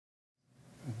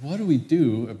what do we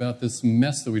do about this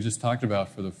mess that we just talked about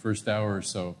for the first hour or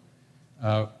so?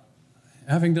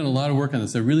 Having done a lot of work on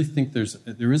this, I really think there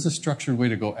is a structured way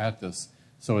to go at this,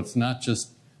 so it's not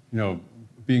just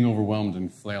being overwhelmed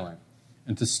and flailing.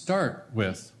 And to start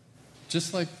with,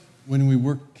 just like when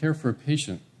we care for a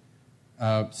patient,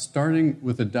 starting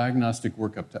with a diagnostic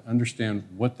workup to understand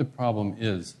what the problem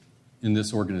is in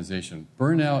this organization.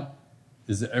 Burnout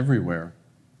is everywhere,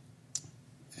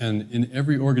 and in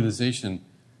every organization,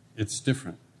 it's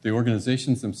different. The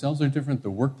organizations themselves are different,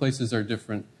 the workplaces are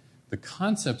different, the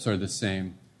concepts are the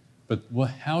same, but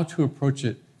how to approach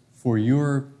it for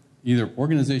your either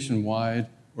organization-wide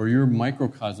or your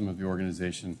microcosm of the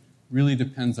organization really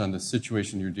depends on the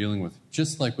situation you're dealing with,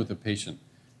 just like with a patient.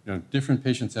 Different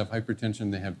patients have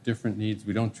hypertension, they have different needs.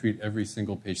 We don't treat every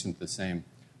single patient the same.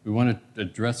 We want to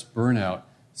address burnout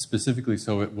specifically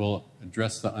so it will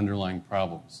address the underlying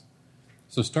problems.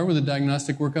 So start with a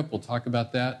diagnostic workup, we'll talk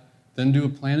about that. Then do a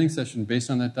planning session based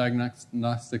on that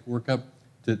diagnostic workup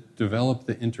to develop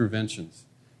the interventions.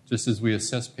 Just as we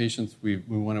assess patients, we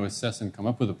want to assess and come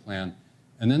up with a plan.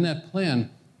 And then that plan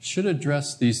should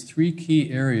address these 3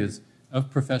 key areas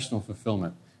of professional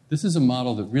fulfillment. This is a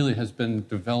model that really has been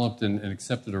developed and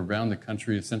accepted around the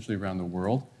country, essentially around the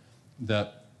world.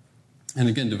 And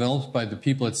again, developed by the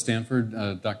people at Stanford,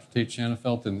 Dr. Tate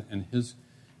Shanafelt and his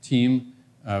team,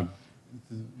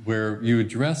 where you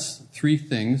address 3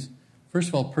 things. First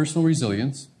of all, personal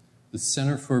resilience. The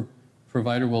Center for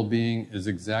Provider Wellbeing is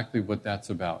exactly what that's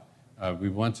about. We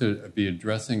want to be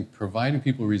addressing providing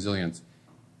people resilience.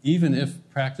 Even if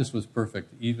practice was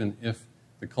perfect, even if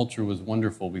the culture was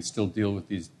wonderful, we still deal with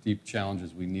these deep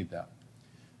challenges. We need that.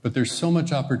 But there's so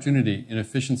much opportunity in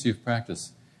efficiency of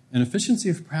practice. In efficiency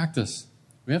of practice,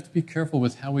 we have to be careful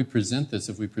with how we present this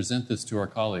if we present this to our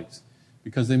colleagues,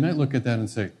 because they might look at that and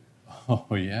say, oh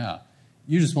yeah,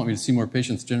 you just want me to see more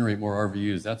patients, generate more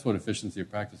RVUs. That's what efficiency of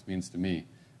practice means to me.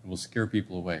 And will scare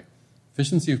people away.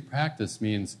 Efficiency of practice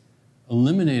means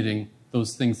eliminating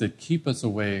those things that keep us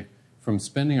away from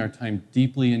spending our time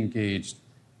deeply engaged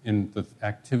in the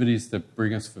activities that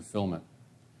bring us fulfillment.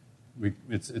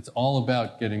 It's all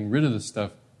about getting rid of the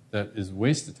stuff that is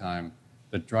waste of time,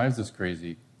 that drives us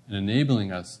crazy, and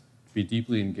enabling us to be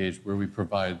deeply engaged where we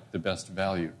provide the best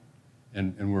value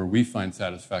and where we find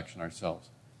satisfaction ourselves.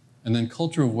 And then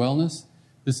culture of wellness,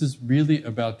 this is really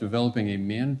about developing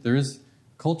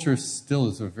culture still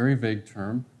is a very vague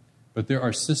term, but there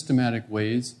are systematic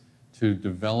ways to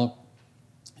develop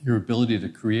your ability to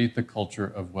create the culture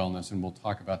of wellness, and we'll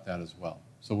talk about that as well.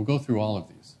 So we'll go through all of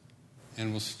these.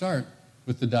 And we'll start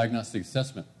with the diagnostic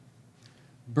assessment.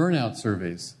 Burnout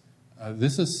surveys.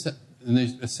 This is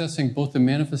assessing both the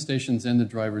manifestations and the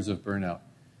drivers of burnout.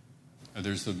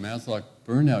 There's the Maslow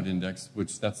Burnout Index,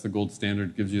 which that's the gold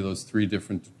standard, gives you those 3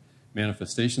 different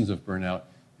manifestations of burnout.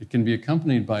 It can be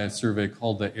accompanied by a survey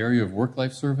called the Area of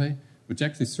Work-Life Survey, which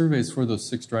actually surveys for those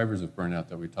 6 drivers of burnout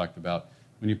that we talked about.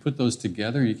 When you put those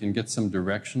together, you can get some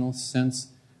directional sense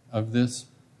of this.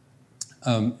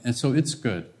 And so it's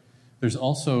good. There's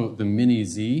also the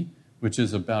Mini-Z, which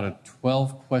is about a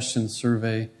 12-question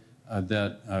survey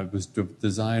that was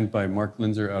designed by Mark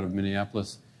Linzer out of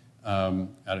Minneapolis, out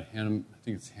of I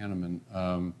think it's Hanneman.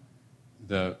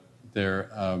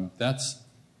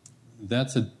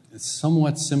 It's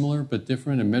somewhat similar but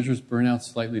different. It measures burnout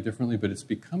slightly differently, but it's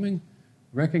becoming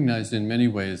recognized in many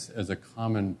ways as a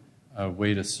common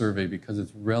way to survey because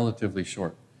it's relatively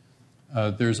short.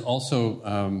 There's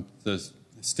also,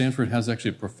 Stanford has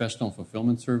actually a professional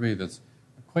fulfillment survey that's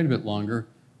quite a bit longer,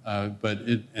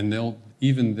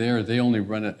 even there, they only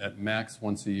run it at max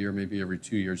once a year, maybe every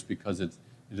 2 years, because it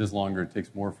is longer. It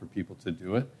takes more for people to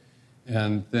do it.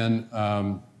 And then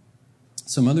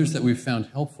some others that we've found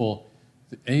helpful,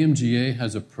 the AMGA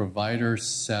has a provider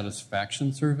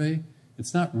satisfaction survey.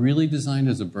 It's not really designed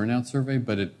as a burnout survey,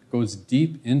 but it goes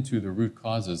deep into the root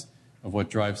causes of what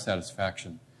drives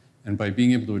satisfaction. And by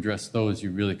being able to address those,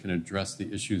 you really can address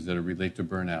the issues that relate to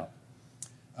burnout.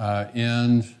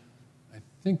 And I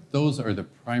think those are the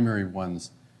primary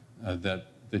ones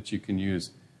that you can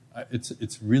use.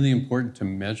 It's really important to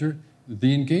measure.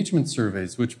 The engagement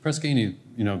surveys, which Press Ganey,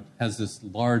 has this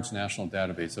large national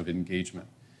database of engagement.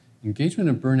 Engagement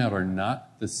and burnout are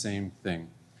not the same thing.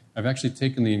 I've actually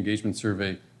taken the engagement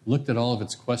survey, looked at all of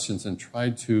its questions, and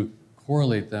tried to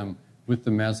correlate them with the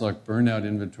Maslow Burnout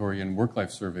Inventory and Work-Life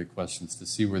Survey questions to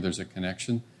see where there's a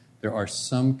connection. There are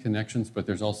some connections, but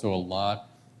there's also a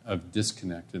lot of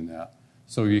disconnect in that.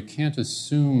 So you can't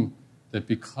assume that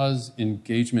because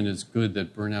engagement is good,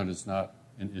 that burnout is not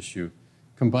an issue.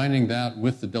 Combining that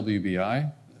with the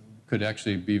WBI could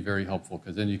actually be very helpful,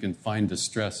 because then you can find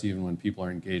distress even when people are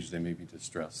engaged, they may be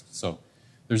distressed. So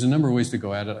there's a number of ways to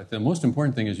go at it. The most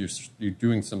important thing is you're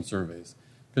doing some surveys,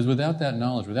 because without that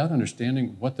knowledge, without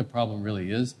understanding what the problem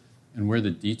really is and where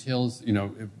the details,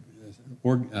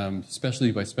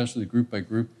 specialty by specialty, group by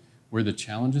group, where the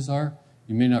challenges are,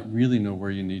 you may not really know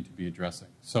where you need to be addressing.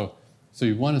 So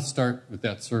you want to start with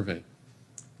that survey.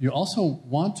 You also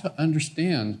want to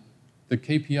understand the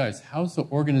KPIs. How's the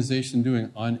organization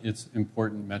doing on its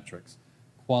important metrics?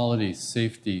 Quality,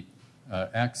 safety,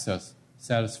 access,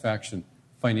 satisfaction,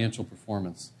 financial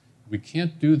performance. We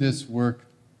can't do this work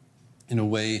in a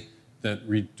way that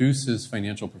reduces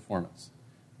financial performance.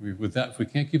 With that, if we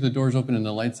can't keep the doors open and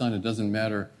the lights on, it doesn't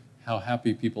matter how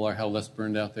happy people are, how less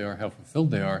burned out they are, how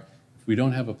fulfilled they are. If we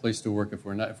don't have a place to work, if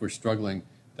we're struggling,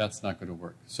 that's not going to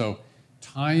work. So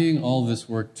tying all this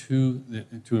work to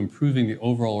improving the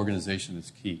overall organization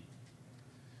is key.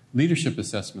 Leadership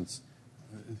assessments.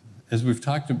 As we've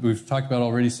talked about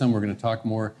already some, we're going to talk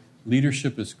more.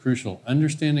 Leadership is crucial.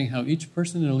 Understanding how each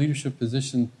person in a leadership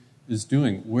position is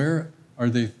doing. Where are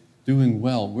they doing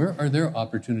well? Where are there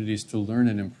opportunities to learn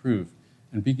and improve?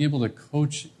 And being able to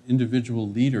coach individual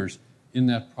leaders in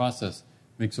that process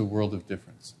makes a world of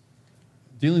difference.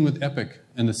 Dealing with EPIC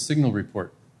and the signal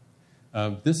report.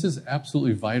 This is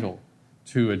absolutely vital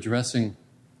to addressing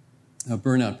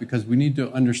burnout, because we need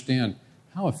to understand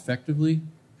how effectively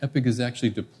EPIC is actually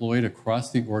deployed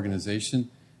across the organization,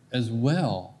 as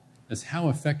well as how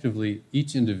effectively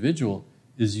each individual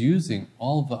is using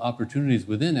all of the opportunities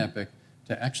within EPIC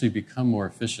to actually become more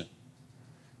efficient.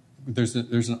 There's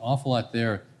an awful lot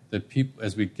there that people,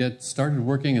 as we get started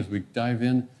working, as we dive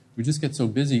in, we just get so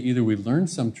busy. Either we learn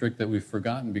some trick that we've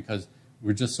forgotten because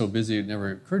we're just so busy it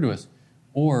never occurred to us,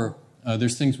 or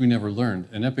there's things we never learned.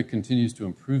 And EPIC continues to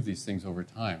improve these things over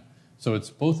time. So it's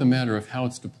both a matter of how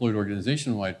it's deployed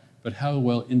organization-wide, but how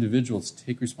well individuals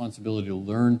take responsibility to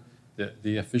learn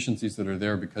the efficiencies that are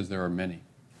there, because there are many.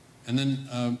 And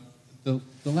then the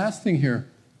last thing here,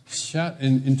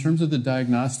 in terms of the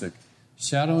diagnostic,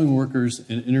 shadowing workers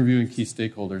and interviewing key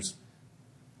stakeholders,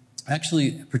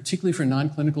 actually, particularly for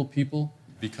non-clinical people,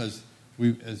 because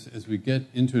as we get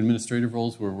into administrative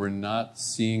roles where we're not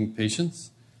seeing patients,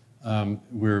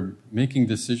 we're making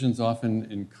decisions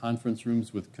often in conference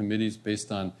rooms with committees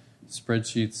based on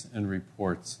spreadsheets and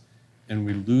reports, and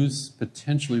we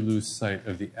potentially lose sight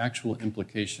of the actual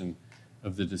implication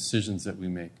of the decisions that we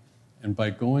make. And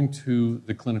by going to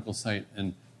the clinical site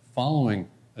and following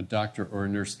a doctor or a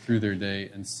nurse through their day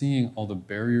and seeing all the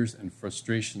barriers and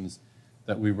frustrations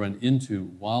that we run into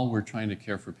while we're trying to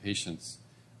care for patients,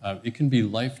 it can be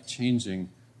life-changing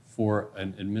for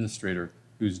an administrator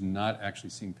who's not actually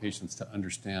seeing patients to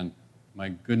understand, my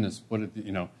goodness,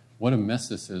 what a mess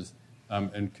this is,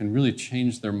 and can really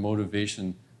change their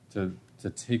motivation to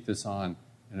take this on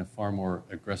in a far more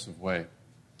aggressive way.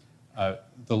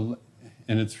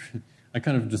 I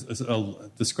kind of just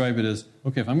describe it as,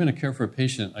 okay, if I'm going to care for a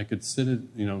patient, I could sit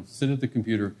at the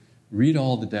computer, read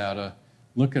all the data,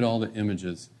 look at all the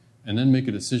images, and then make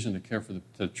a decision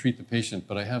to treat the patient,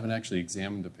 but I haven't actually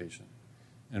examined the patient.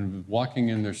 And walking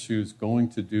in their shoes, going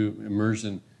to do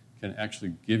immersion can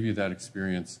actually give you that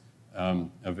experience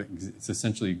it's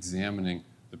essentially examining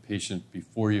the patient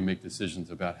before you make decisions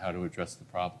about how to address the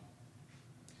problem.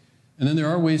 And then there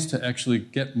are ways to actually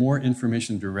get more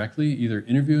information directly, either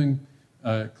interviewing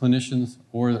clinicians,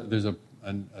 or there's a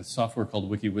software called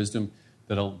WikiWisdom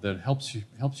that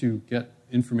helps you get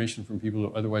information from people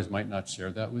who otherwise might not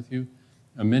share that with you.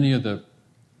 Many of the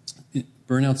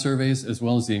burnout surveys, as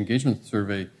well as the engagement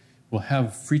survey, will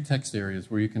have free text areas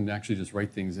where you can actually just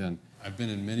write things in. I've been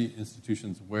in many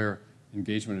institutions where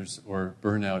engagement or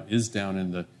burnout is down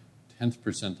in the 10th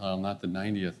percentile, not the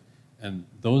 90th, and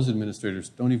those administrators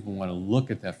don't even want to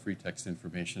look at that free text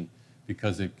information,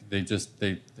 because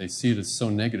they see it as so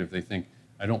negative. They think,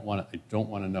 I don't want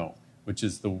to know, which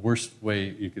is the worst way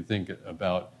you could think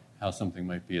about how something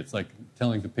might be. It's like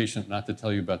telling the patient not to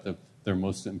tell you about their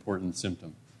most important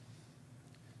symptom.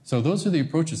 So those are the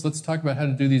approaches. Let's talk about how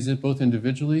to do these both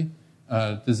individually.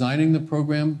 Designing the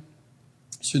program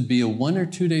should be a 1 or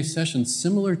 2 day session,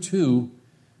 similar to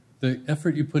the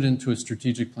effort you put into a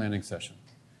strategic planning session.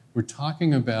 We're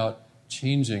talking about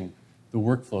changing the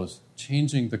workflows,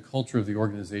 changing the culture of the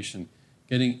organization,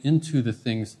 getting into the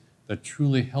things that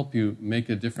truly help you make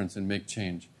a difference and make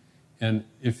change. And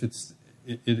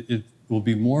it will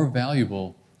be more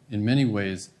valuable in many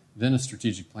ways than a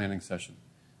strategic planning session,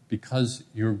 because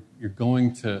you're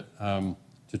going to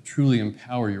truly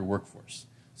empower your workforce.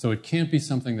 So it can't be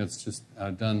something that's just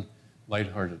done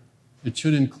lighthearted. It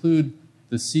should include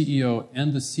the CEO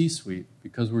and the C-suite,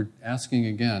 because we're asking,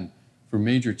 again, for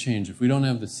major change. If we don't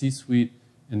have the C-suite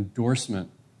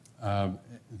endorsement,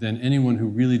 then anyone who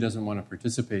really doesn't want to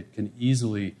participate can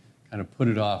easily kind of put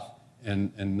it off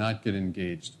and not get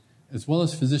engaged, as well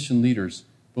as physician leaders,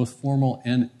 both formal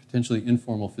and potentially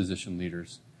informal physician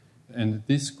leaders. And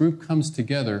this group comes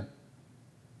together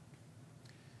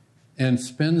and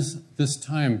spends this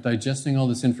time digesting all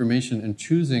this information and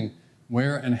choosing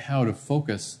where and how to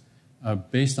focus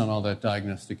based on all that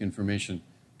diagnostic information,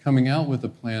 coming out with a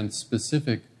plan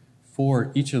specific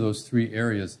for each of those three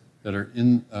areas that are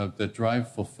in that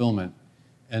drive fulfillment,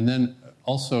 and then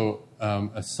also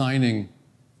assigning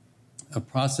a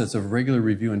process of regular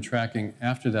review and tracking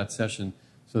after that session,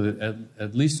 so that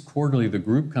at least quarterly the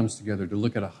group comes together to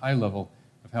look at a high level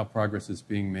of how progress is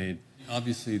being made.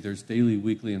 Obviously, there's daily,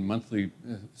 weekly, and monthly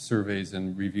surveys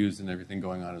and reviews and everything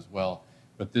going on as well.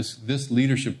 But this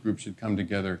leadership group should come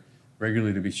together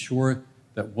regularly to be sure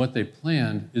that what they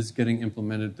planned is getting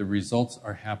implemented, the results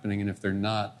are happening, and if they're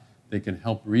not, they can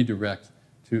help redirect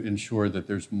to ensure that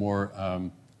there's more,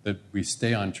 that we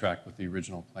stay on track with the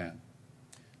original plan.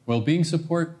 Well-being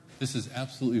support, this is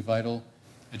absolutely vital.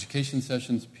 Education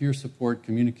sessions, peer support,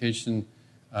 communication,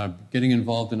 getting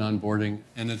involved in onboarding,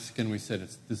 and it's, again, we said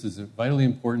this is vitally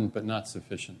important but not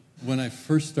sufficient. When I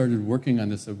first started working on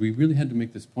this, we really had to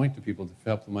make this point to people to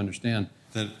help them understand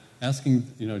that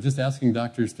just asking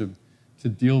doctors to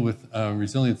deal with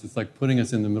resilience, it's like putting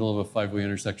us in the middle of a five-way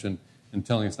intersection and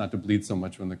telling us not to bleed so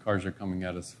much when the cars are coming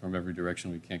at us from every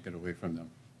direction. We can't get away from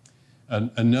them.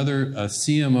 Another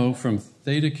CMO from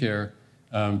Theta Care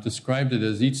described it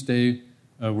as each day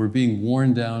we're being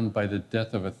worn down by the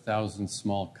death of 1,000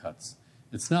 small cuts.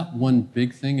 It's not one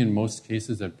big thing in most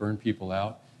cases that burn people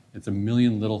out. It's a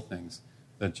million little things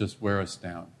that just wear us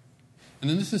down. And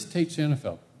then this is Tate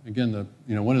Shanafelt. Again,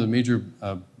 one of the major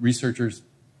researchers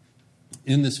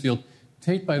in this field.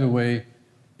 Tate, by the way,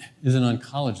 is an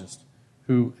oncologist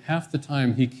who half the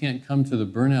time he can't come to the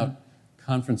burnout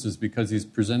conferences because he's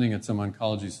presenting at some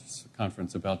oncology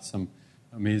conference about some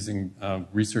amazing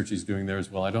research he's doing there as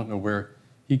well. I don't know where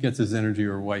he gets his energy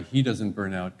or why he doesn't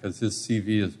burn out, because his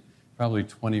CV is probably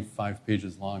 25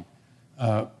 pages long.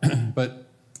 But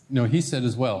he said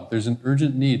as well, there's an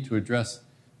urgent need to address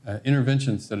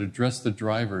interventions that address the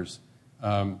drivers,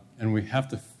 and we have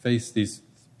to face these,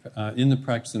 in the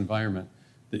practice environment,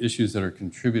 the issues that are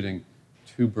contributing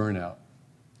to burnout.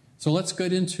 So let's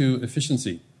get into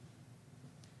efficiency.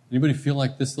 Anybody feel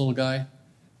like this little guy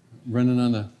running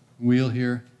on the wheel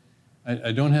here?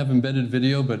 I don't have embedded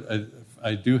video, but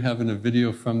I do have a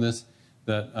video from this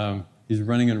that he's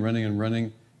running and running and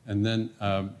running, and then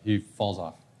he falls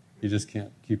off. He just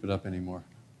can't keep it up anymore.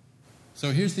 So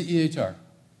here's the EHR.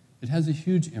 It has a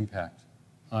huge impact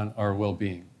on our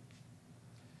well-being.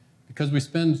 Because we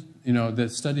spend, the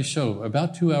studies show,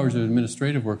 about 2 hours of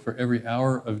administrative work for every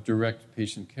hour of direct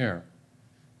patient care.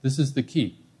 This is the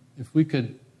key. If we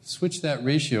could switch that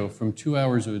ratio from 2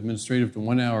 hours of administrative to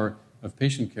 1 hour of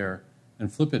patient care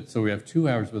and flip it so we have 2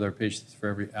 hours with our patients for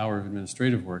every hour of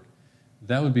administrative work,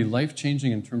 that would be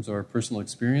life-changing in terms of our personal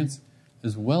experience,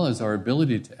 as well as our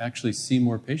ability to actually see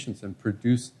more patients and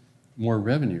produce more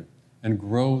revenue and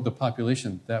grow the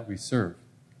population that we serve.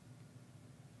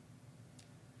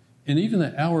 And even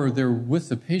the hour they're with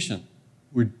the patient,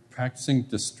 we're practicing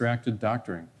distracted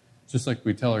doctoring. Just like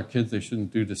we tell our kids they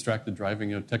shouldn't do distracted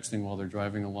driving, texting while they're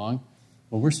driving along.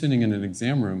 Well, we're sitting in an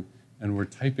exam room and we're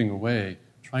typing away,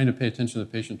 trying to pay attention to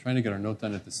the patient, trying to get our note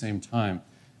done at the same time.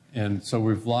 And so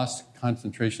we've lost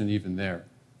concentration even there.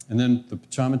 And then the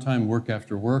pajama time, work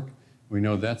after work, we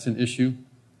know that's an issue.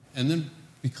 And then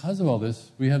because of all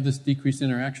this, we have this decreased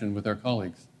interaction with our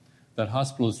colleagues. That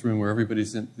hospitalist room where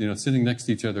everybody's sitting next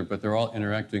to each other, but they're all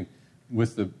interacting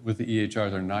with the EHR.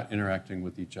 They're not interacting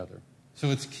with each other. So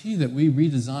it's key that we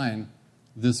redesign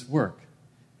this work.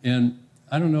 And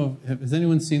I don't know, has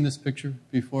anyone seen this picture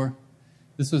before?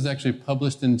 This was actually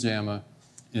published in JAMA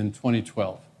in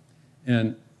 2012.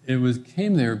 And it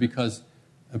came there because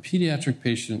a pediatric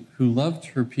patient who loved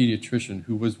her pediatrician,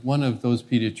 who was one of those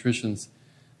pediatricians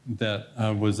that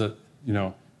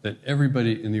that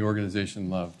everybody in the organization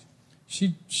loved.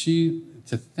 She,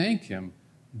 to thank him,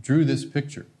 drew this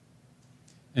picture.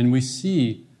 And we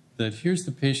see that here's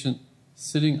the patient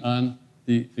sitting on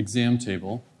the exam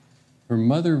table, her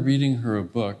mother reading her a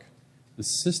book, the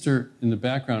sister in the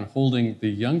background holding the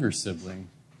younger sibling,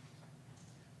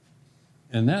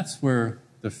 and that's where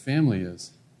the family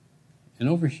is. And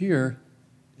over here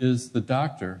is the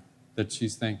doctor that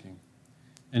she's thanking.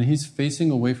 And he's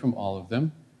facing away from all of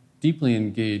them, deeply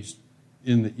engaged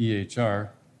in the EHR,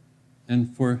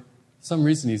 and for some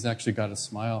reason he's actually got a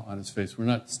smile on his face. We're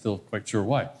not still quite sure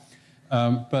why.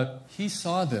 But he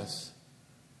saw this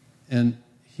And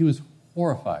he was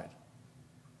horrified.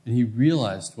 And he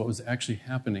realized what was actually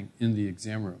happening in the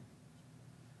exam room.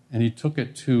 And he took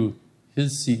it to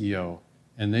his CEO,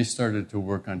 and they started to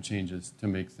work on changes to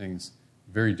make things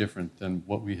very different than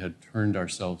what we had turned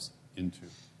ourselves into.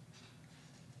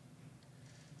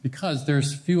 Because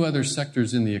there's few other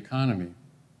sectors in the economy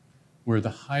where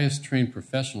the highest trained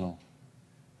professional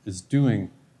is doing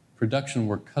production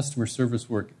work, customer service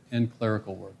work, and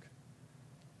clerical work.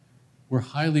 We're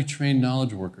highly trained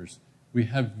knowledge workers. We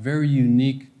have very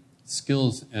unique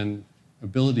skills and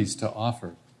abilities to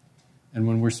offer. And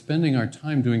when we're spending our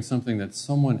time doing something that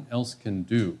someone else can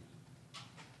do,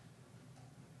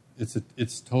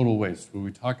 it's total waste. When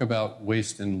we talk about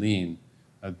waste and lean,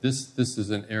 this is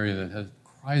an area that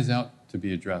cries out to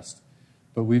be addressed.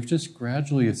 But we've just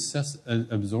gradually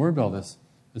absorbed all this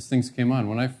as things came on.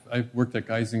 When I worked at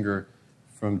Geisinger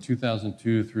from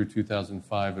 2002 through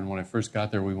 2005, and when I first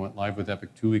got there, we went live with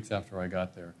Epic 2 weeks after I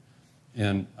got there.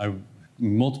 And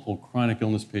multiple chronic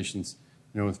illness patients,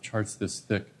 with charts this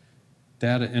thick,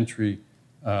 data entry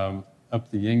up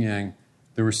the yin-yang.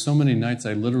 There were so many nights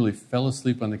I literally fell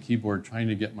asleep on the keyboard trying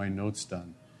to get my notes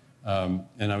done.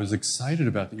 And I was excited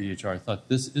about the EHR. I thought,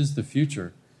 this is the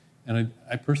future. And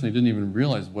I personally didn't even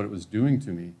realize what it was doing to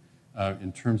me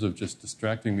in terms of just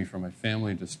distracting me from my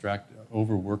family,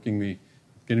 overworking me,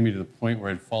 getting me to the point where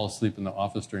I'd fall asleep in the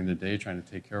office during the day trying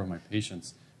to take care of my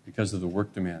patients because of the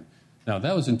work demand. Now,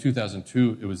 that was in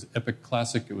 2002. It was Epic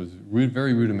Classic. It was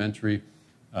very rudimentary.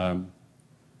 I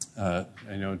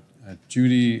know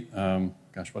Judy,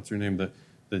 what's her name? The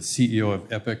CEO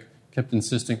of Epic kept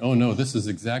insisting, oh, no, this is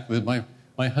exactly,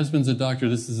 my husband's a doctor.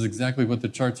 This is exactly what the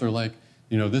charts are like.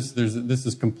 This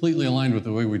is completely aligned with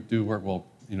the way we do work. Well,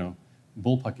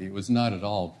 bullpucky. It was not at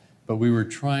all. But we were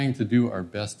trying to do our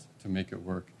best to make it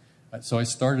work. So I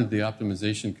started the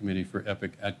optimization committee for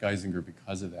Epic at Geisinger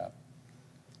because of that.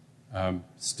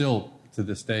 Still, to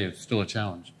this day, it's still a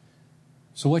challenge.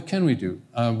 So what can we do?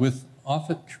 With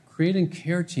creating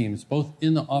care teams, both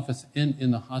in the office and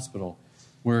in the hospital,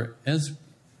 where as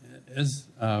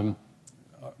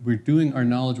we're doing our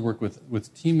knowledge work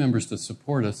with team members to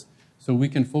support us so we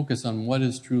can focus on what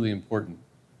is truly important.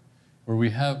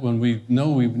 When we know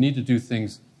we need to do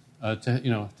things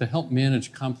to help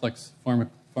manage complex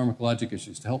pharmacologic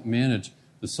issues, to help manage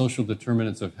the social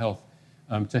determinants of health,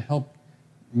 to help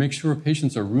make sure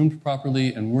patients are roomed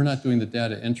properly and we're not doing the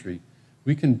data entry.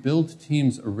 We can build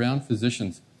teams around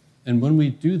physicians. And when we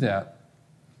do that,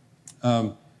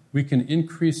 we can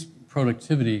increase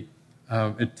productivity.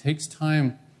 It takes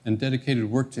time and dedicated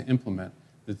work to implement.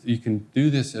 You can do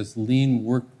this as lean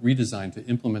work redesign to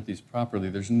implement these properly.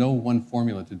 There's no one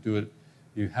formula to do it.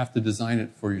 You have to design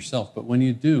it for yourself. But when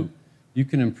you do, you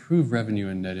can improve revenue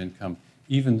and net income,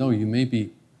 even though you may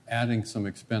be adding some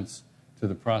expense to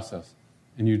the process.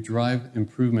 And you drive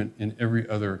improvement in every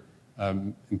other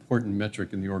important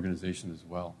metric in the organization as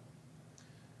well.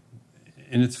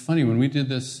 And it's funny, when we did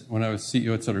this, when I was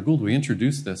CEO at Sutter Gould, we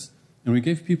introduced this, and we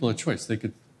gave people a choice.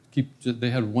 They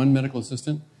had one medical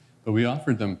assistant, but we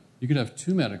offered them, you could have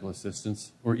 2 medical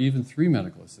assistants or even 3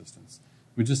 medical assistants.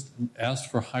 We just asked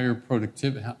for higher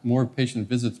productivity, more patient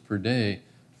visits per day,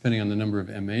 depending on the number of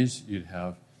MAs you'd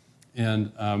have.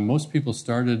 And most people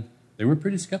they were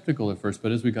pretty skeptical at first,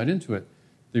 but as we got into it,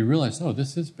 they realized, oh,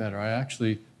 this is better.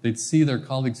 They'd see their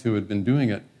colleagues who had been doing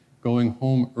it going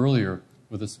home earlier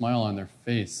with a smile on their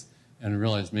face and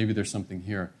realized maybe there's something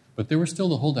here. But there were still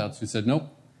the holdouts who said, nope,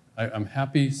 I'm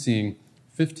happy seeing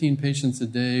 15 patients a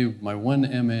day, my 1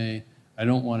 MA, I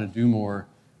don't want to do more,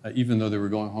 even though they were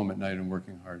going home at night and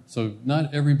working hard. So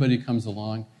not everybody comes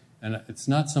along, and it's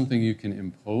not something you can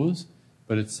impose,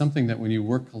 but it's something that when you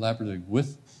work collaboratively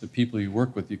with the people you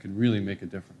work with, you can really make a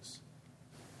difference.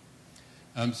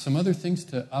 Some other things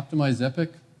to optimize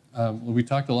Epic. We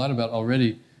talked a lot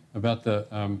about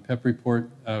the PEP report.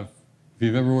 If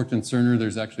you've ever worked in Cerner,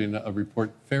 there's actually a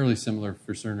report fairly similar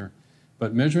for Cerner.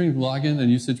 But measuring login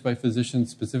and usage by physicians,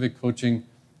 specific coaching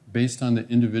based on the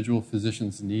individual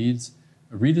physician's needs,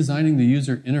 redesigning the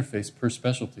user interface per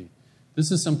specialty.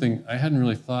 This is something I hadn't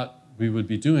really thought we would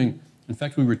be doing. In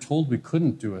fact, we were told we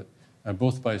couldn't do it,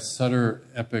 both by Sutter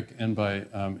Epic and by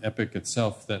Epic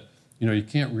itself, that you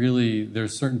can't really,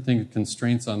 there's certain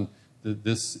constraints on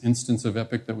this instance of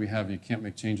Epic that we have, you can't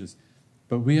make changes.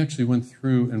 But we actually went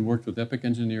through and worked with Epic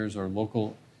engineers, our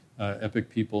local Epic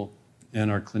people, and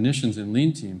our clinicians in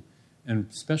Lean Team, and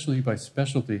specialty by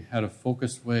specialty had a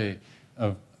focused way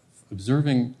of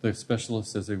observing the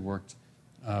specialists as they worked,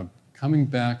 coming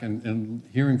back and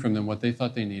hearing from them what they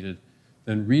thought they needed,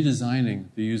 then redesigning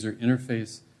the user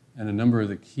interface and a number of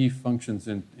the key functions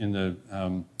in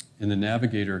the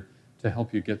navigator to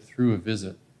help you get through a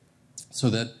visit, so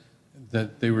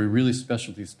that they were really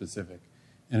specialty specific.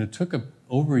 And it took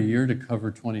over a year to cover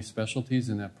 20 specialties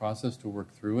in that process to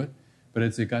work through it. But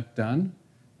as it got done,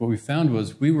 what we found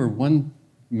was we were one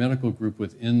medical group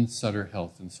within Sutter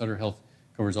Health, and Sutter Health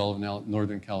covers all of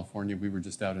Northern California. We were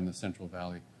just out in the Central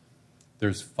Valley.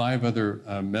 There's 5 other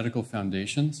medical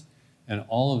foundations, and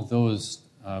all of those,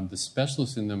 the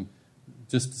specialists in them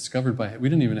just discovered we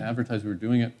didn't even advertise we were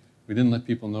doing it. We didn't let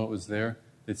people know it was there.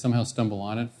 They'd somehow stumble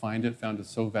on it, find it, found it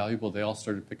so valuable, they all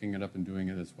started picking it up and doing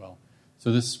it as well.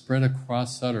 So this spread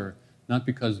across Sutter, not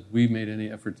because we made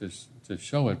any effort to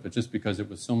show it, but just because it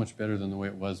was so much better than the way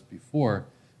it was before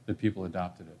that people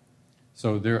adopted it.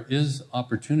 So there is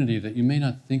opportunity that you may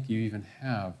not think you even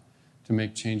have to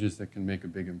make changes that can make a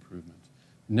big improvement.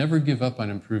 Never give up on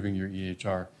improving your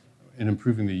EHR and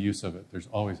improving the use of it. There's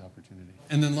always opportunity.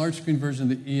 And then large screen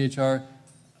version of the EHR,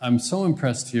 I'm so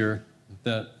impressed here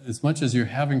that as much as you're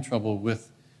having trouble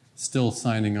with still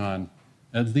signing on,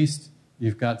 at least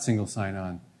you've got single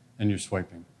sign-on and you're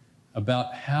swiping.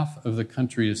 About half of the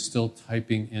country is still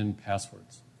typing in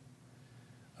passwords.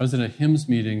 I was at a HIMSS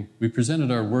meeting. We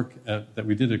presented our work that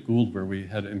we did at Gould, where we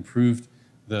had improved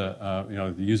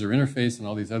the user interface and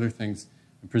all these other things,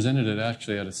 and presented it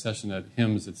actually at a session at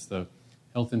HIMSS. It's the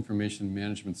Health Information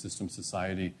Management System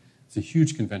Society. It's a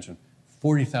huge convention.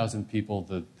 40,000 people.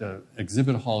 The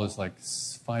exhibit hall is like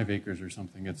 5 acres or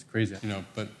something. It's crazy,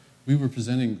 but we were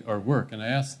presenting our work, and I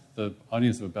asked the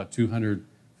audience of about 200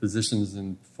 physicians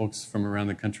and folks from around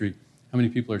the country how many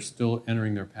people are still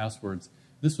entering their passwords.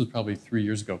 This was probably 3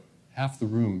 years ago. Half the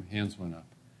room, hands went up.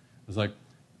 I was like,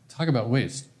 talk about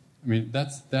waste. I mean,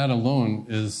 that alone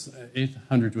is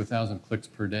 800 to 1,000 clicks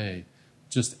per day,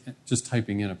 just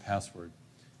typing in a password.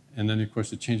 And then, of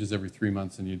course, it changes every 3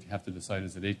 months, and you'd have to decide,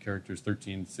 is it 8 characters,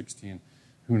 13, 16?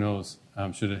 Who knows?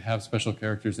 Should it have special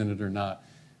characters in it or not?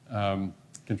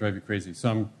 Can drive you crazy.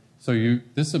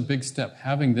 This is a big step.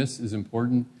 Having this is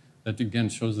important. That, again,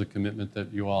 shows the commitment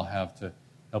that you all have to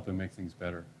helping make things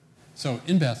better. So,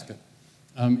 in basket,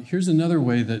 here's another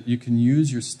way that you can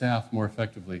use your staff more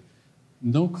effectively.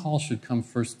 No call should come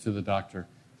first to the doctor.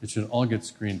 It should all get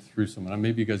screened through someone.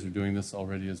 Maybe you guys are doing this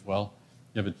already as well.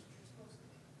 Yeah, but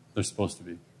they're supposed to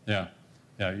be. Yeah.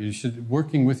 You should,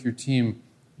 working with your team,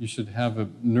 you should have a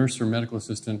nurse or medical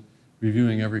assistant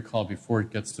reviewing every call before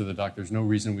it gets to the doctor. There's no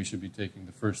reason we should be taking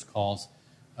the first calls.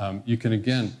 You can,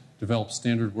 again, develop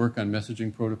standard work on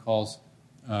messaging protocols.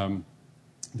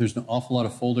 There's an awful lot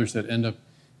of folders that end up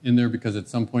in there because at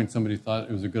some point somebody thought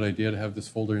it was a good idea to have this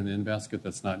folder in the in-basket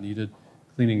that's not needed,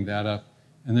 cleaning that up.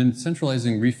 And then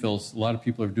centralizing refills, a lot of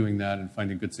people are doing that and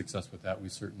finding good success with that. We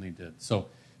certainly did. So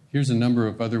here's a number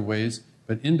of other ways,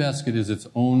 but in-basket is its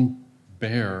own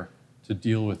bear to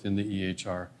deal with in the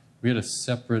EHR. We had a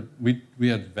separate, we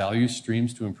had value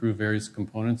streams to improve various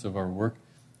components of our work.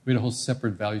 We had a whole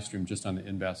separate value stream just on the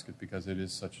in-basket because it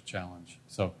is such a challenge.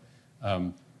 So,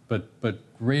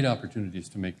 but great opportunities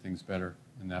to make things better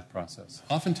in that process.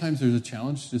 Oftentimes there's a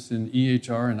challenge just in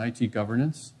EHR and IT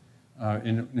governance.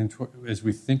 As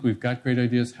we think we've got great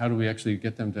ideas, how do we actually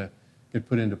get them to get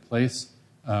put into place?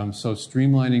 So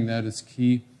streamlining that is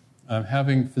key.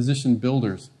 Having physician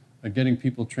builders, getting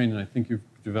people trained, and I think you're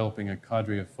developing a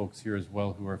cadre of folks here as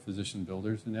well who are physician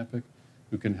builders in Epic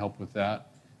who can help with that.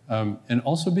 And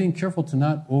also being careful to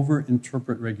not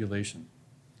over-interpret regulation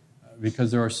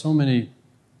because there are so many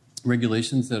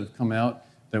regulations that have come out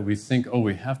that we think, oh,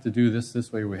 we have to do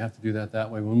this way, or we have to do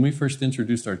that way. When we first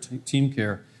introduced our team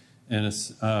care, and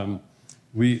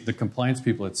the compliance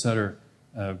people at Sutter,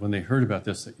 when they heard about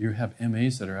this, that you have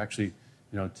MAs that are actually,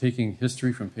 taking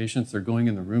history from patients, they're going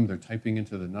in the room, they're typing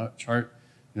into the chart,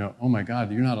 oh my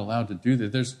God, you're not allowed to do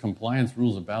that. There's compliance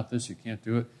rules about this, you can't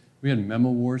do it. We had memo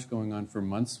wars going on for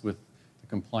months with the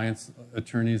compliance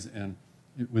attorneys and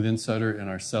within Sutter and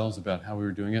ourselves about how we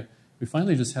were doing it. We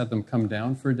finally just had them come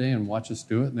down for a day and watch us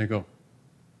do it, and they go,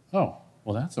 oh,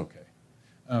 well, that's okay.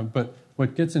 But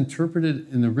what gets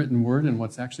interpreted in the written word and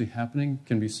what's actually happening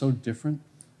can be so different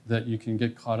that you can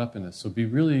get caught up in this. So be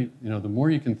really, the more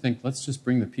you can think, let's just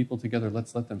bring the people together,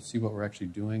 let's let them see what we're actually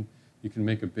doing, you can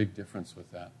make a big difference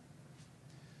with that.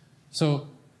 So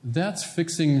that's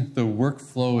fixing the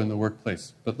workflow in the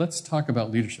workplace. But let's talk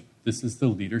about leadership. This is the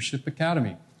Leadership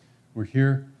Academy. We're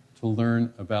here to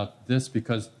learn about this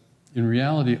because in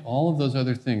reality, all of those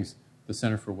other things, the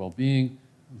Center for Wellbeing,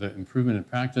 the improvement in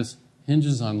practice,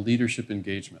 hinges on leadership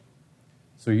engagement.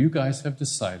 So you guys have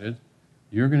decided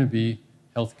you're going to be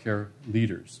healthcare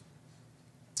leaders.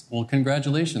 Well,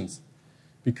 congratulations,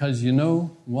 because you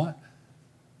know what?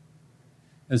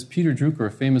 As Peter Drucker,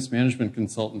 a famous management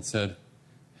consultant, said,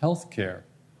 healthcare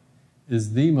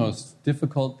is the most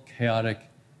difficult, chaotic,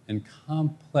 and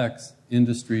complex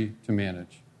industry to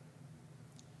manage.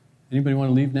 Anybody want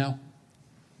to leave now?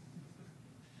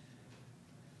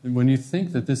 When you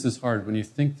think that this is hard, when you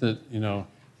think that,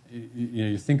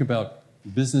 you think about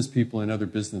business people and other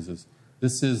businesses,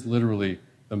 this is literally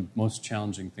the most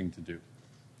challenging thing to do.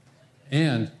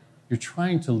 And you're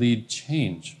trying to lead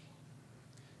change.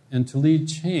 And to lead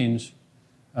change,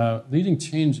 leading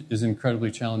change is incredibly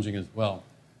challenging as well.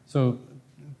 So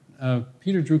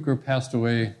Peter Drucker passed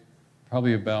away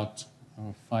probably about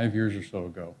 5 years or so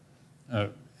ago,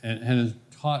 and has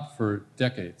taught for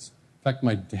decades. In fact,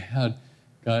 my dad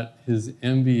got his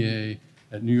MBA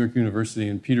at New York University,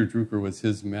 and Peter Drucker was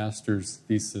his master's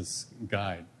thesis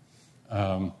guide,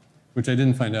 which I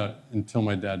didn't find out until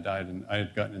my dad died, and I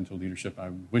had gotten into leadership. I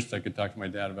wished I could talk to my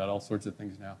dad about all sorts of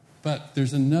things now. But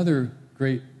there's another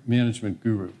great management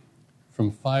guru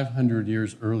from 500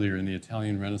 years earlier in the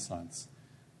Italian Renaissance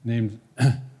named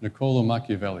Niccolò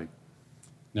Machiavelli.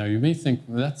 Now, you may think,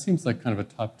 well, that seems like kind of a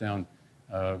top-down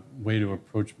way to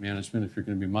approach management if you're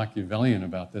going to be Machiavellian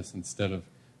about this instead of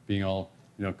being all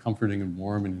comforting and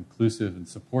warm and inclusive and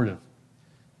supportive.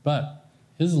 But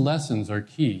his lessons are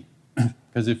key,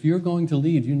 because if you're going to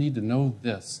lead, you need to know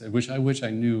this, which I wish I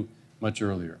knew much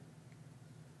earlier.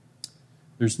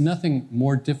 There's nothing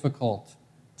more difficult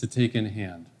to take in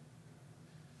hand,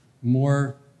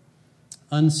 more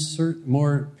uncertain,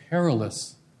 more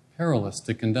perilous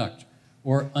to conduct,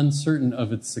 or uncertain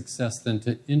of its success than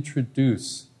to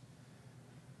introduce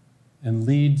and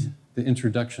lead the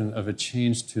introduction of a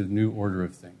change to a new order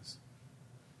of things.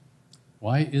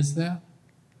 Why is that?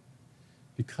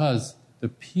 Because the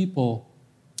people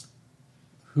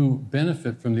who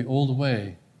benefit from the old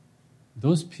way,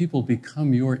 those people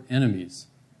become your enemies.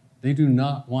 They do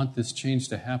not want this change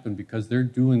to happen because they're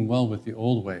doing well with the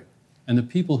old way. And the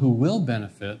people who will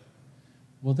benefit,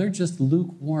 well, they're just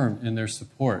lukewarm in their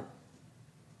support.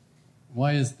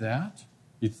 Why is that?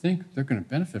 You'd think they're going to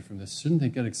benefit from this. Shouldn't they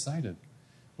get excited?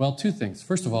 Well, two things.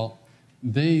 First of all,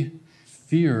 they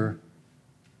fear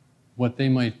what they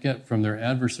might get from their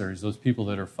adversaries, those people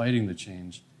that are fighting the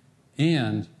change.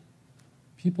 And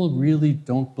people really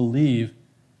don't believe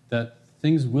that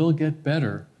things will get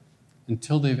better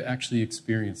until they've actually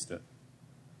experienced it.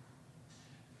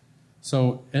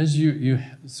 So you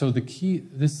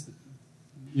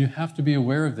have to be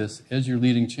aware of this as you're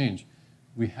leading change.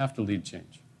 We have to lead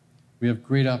change. We have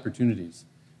great opportunities.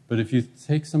 But if you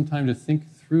take some time to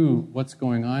think through what's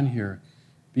going on here,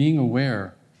 being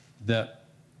aware that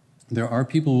there are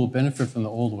people who will benefit from the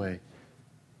old way,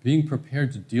 being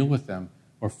prepared to deal with them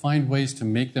or find ways to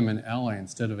make them an ally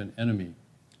instead of an enemy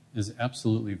is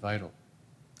absolutely vital.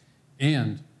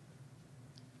 And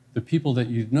the people that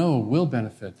you know will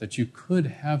benefit, that you could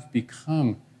have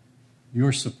become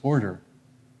your supporter,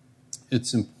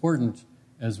 it's important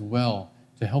as well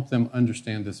to help them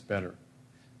understand this better.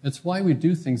 That's why we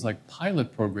do things like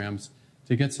pilot programs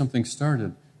to get something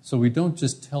started. So we don't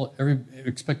just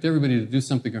expect everybody to do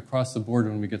something across the board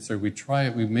when we get started. We try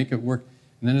it, we make it work,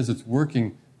 and then as it's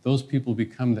working, those people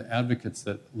become the advocates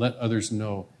that let others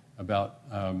know about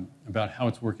how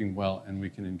it's working well, and we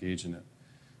can engage in it.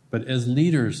 But as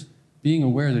leaders, being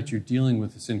aware that you're dealing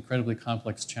with this incredibly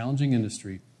complex, challenging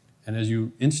industry, and as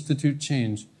you institute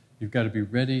change, you've got to be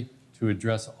ready to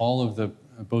address all of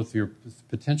both your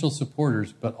potential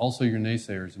supporters, but also your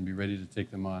naysayers, and be ready to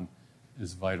take them on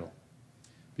is vital.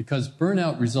 Because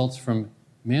burnout results from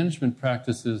management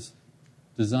practices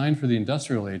designed for the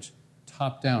industrial age,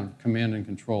 top-down command and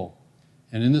control.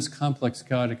 And in this complex,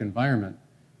 chaotic environment,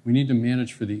 we need to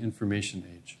manage for the information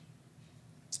age,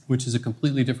 which is a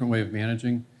completely different way of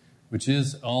managing, which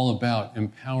is all about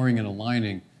empowering and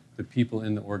aligning the people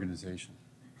in the organization.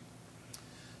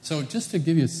 So just to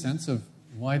give you a sense of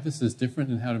why this is different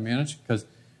and how to manage, because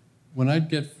when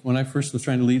I first was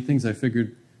trying to lead things, I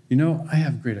figured, I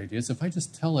have great ideas. If I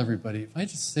just tell everybody, if I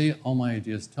just say all my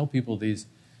ideas, tell people these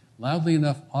loudly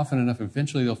enough, often enough,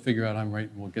 eventually they'll figure out I'm right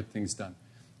and we'll get things done.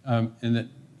 And that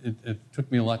it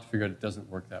took me a lot to figure out it doesn't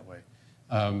work that way.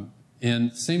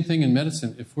 And same thing in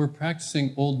medicine. If we're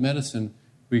practicing old medicine,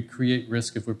 we create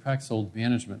risk. If we're practicing old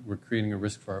management, we're creating a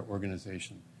risk for our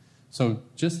organization. So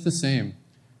just the same,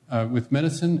 with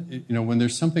medicine, when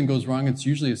there's something goes wrong, it's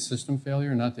usually a system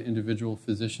failure, not the individual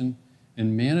physician.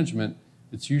 In management,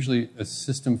 it's usually a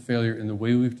system failure in the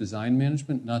way we've designed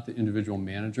management, not the individual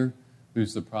manager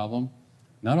who's the problem.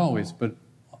 Not always, but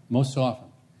most often.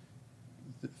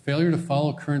 The failure to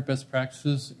follow current best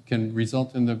practices can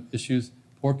result in the issues.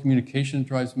 Poor communication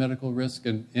drives medical risk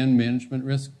and management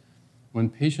risk. When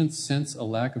patients sense a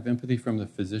lack of empathy from the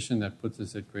physician, that puts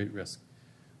us at great risk.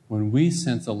 when we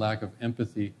sense a lack of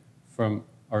empathy from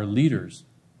our leaders,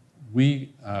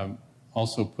 we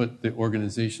also put the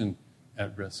organization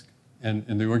at risk. And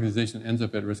the organization ends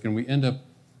up at risk, and we end up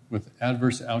with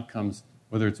adverse outcomes,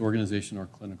 whether it's organization or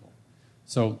clinical.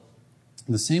 So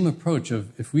the same approach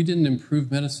of if we didn't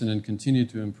improve medicine and continue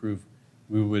to improve,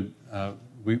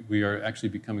 we are actually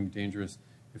becoming dangerous.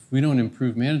 If we don't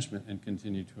improve management and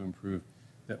continue to improve,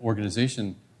 the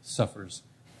organization suffers.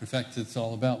 In fact, it's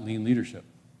all about lean leadership.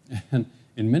 And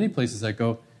in many places I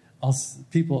go, I'll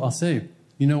say,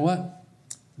 you know what?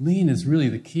 Lean is really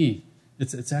the key.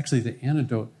 It's actually the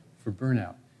antidote for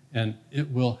burnout. And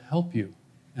it will help you.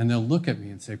 And they'll look at me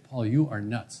and say, Paul, you are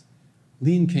nuts.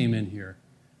 Lean came in here,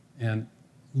 and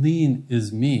lean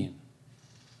is mean.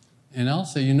 And I'll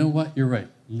say, you know what? You're right.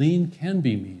 Lean can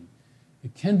be mean.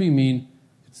 It can be mean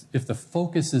if the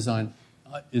focus is on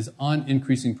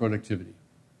increasing productivity,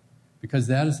 because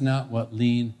that is not what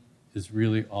lean is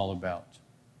really all about.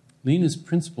 Lean is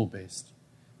principle-based.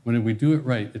 When we do it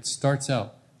right, it starts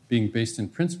out being based in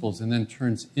principles and then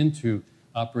turns into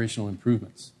operational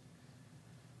improvements.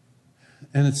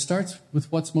 And it starts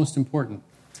with what's most important.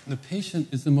 The patient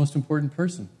is the most important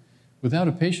person. Without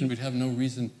a patient, we'd have no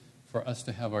reason for us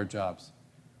to have our jobs.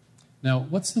 Now,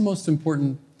 what's the most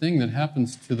important thing that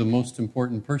happens to the most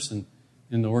important person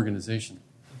in the organization?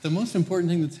 The most important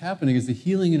thing that's happening is the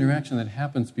healing interaction that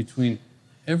happens between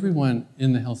everyone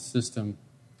in the health system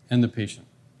and the patient.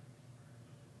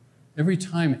 Every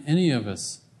time any of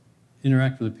us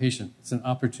interact with a patient, it's an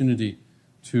opportunity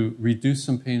to reduce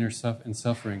some pain and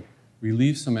suffering,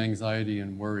 relieve some anxiety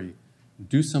and worry,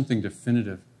 do something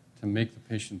definitive to make the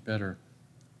patient better,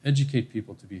 educate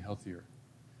people to be healthier.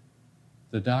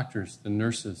 The doctors, the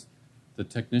nurses, the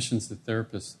technicians, the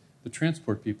therapists, the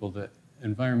transport people, the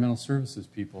environmental services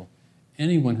people,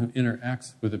 anyone who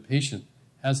interacts with a patient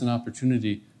has an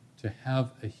opportunity to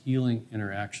have a healing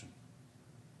interaction.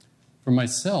 For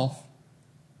myself,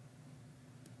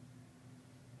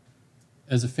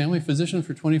 as a family physician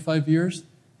for 25 years,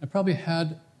 I probably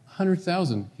had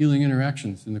 100,000 healing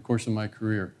interactions in the course of my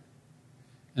career.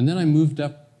 And then I moved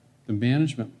up the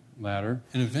management ladder,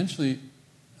 and eventually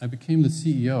I became the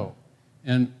CEO.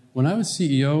 And when I was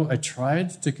CEO, I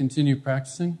tried to continue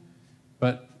practicing,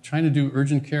 but trying to do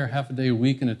urgent care half a day a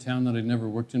week in a town that I'd never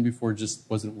worked in before just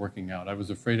wasn't working out. I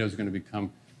was afraid I was going to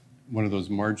become one of those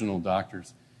marginal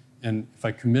doctors. And if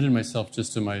I committed myself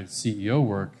just to my CEO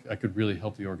work, I could really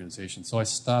help the organization. So I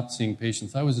stopped seeing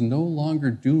patients. I was no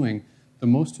longer doing the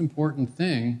most important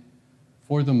thing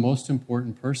for the most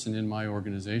important person in my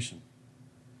organization.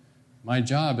 My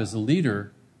job as a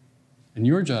leader, and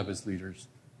your job as leaders,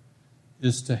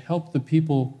 is to help the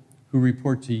people who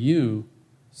report to you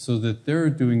so that they're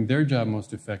doing their job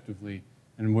most effectively,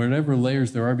 and whatever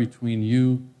layers there are between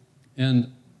you and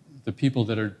the people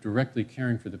that are directly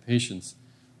caring for the patients,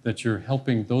 that you're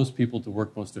helping those people to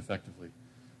work most effectively.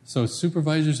 So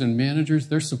supervisors and managers,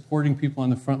 they're supporting people on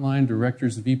the front line,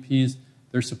 directors, VPs,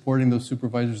 they're supporting those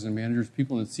supervisors and managers,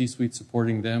 people in the C-suite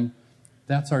supporting them.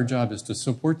 That's our job, is to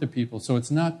support the people. So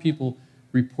it's not people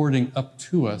reporting up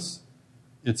to us,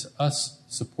 it's us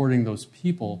supporting those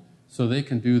people so they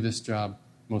can do this job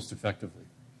most effectively.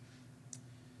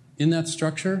 In that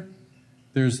structure,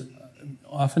 there's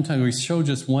oftentimes we show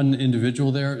just one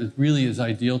individual there. It really is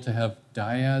ideal to have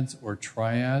dyads or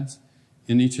triads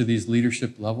in each of these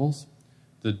leadership levels.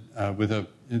 The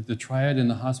triad in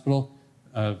the hospital,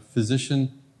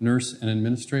 physician, nurse, and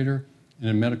administrator. In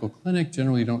a medical clinic,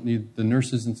 generally you don't need the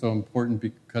nurses and so important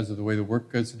because of the way the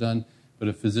work gets done, but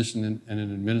a physician and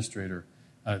an administrator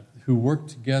who work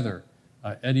together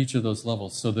at each of those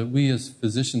levels so that we as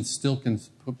physicians still can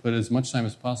put as much time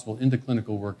as possible into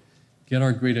clinical work, get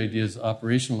our great ideas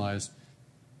operationalized,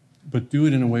 but do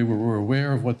it in a way where we're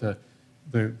aware of what the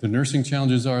nursing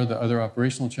challenges are, the other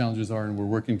operational challenges are, and we're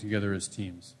working together as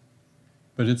teams.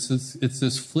 But it's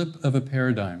this flip of a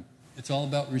paradigm. It's all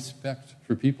about respect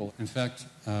for people. In fact,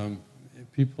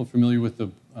 people familiar with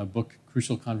the book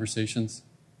Crucial Conversations?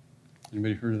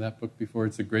 Anybody heard of that book before?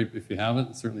 It's a great, if you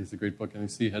haven't, certainly it's a great book, and I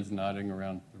see heads nodding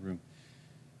around the room.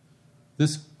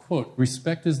 This quote,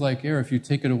 respect is like air. If you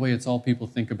take it away, it's all people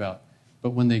think about.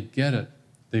 But when they get it,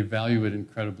 they value it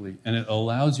incredibly, and it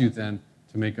allows you then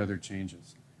to make other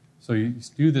changes. So you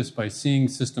do this by seeing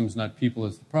systems, not people,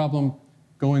 as the problem,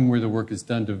 going where the work is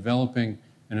done, developing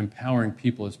and empowering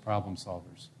people as problem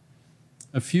solvers.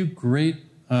 A few great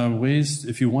ways,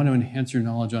 if you want to enhance your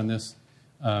knowledge on this,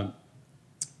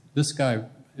 this guy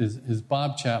is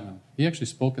Bob Chapman. He actually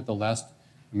spoke at the last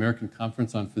American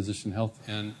Conference on Physician Health,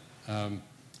 and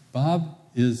Bob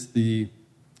is the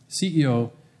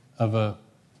CEO of a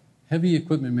heavy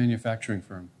equipment manufacturing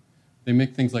firm They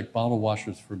make things like bottle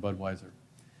washers for Budweiser.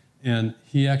 And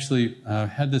he actually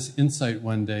had this insight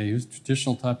one day. He was a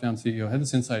traditional top-down CEO, had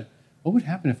this insight, what would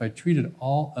happen if I treated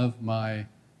all of my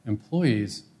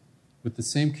employees with the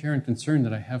same care and concern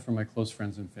that I have for my close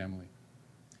friends and family?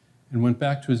 And went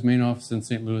back to his main office in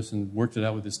St. Louis and worked it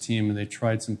out with his team, and they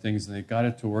tried some things, and they got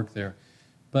it to work there.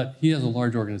 But he has a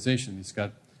large organization. He's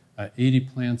got 80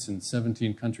 plants in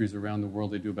 17 countries around the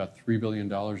world. They do about $3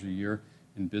 billion a year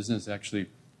in business, actually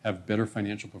have better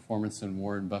financial performance than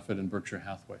Warren Buffett and Berkshire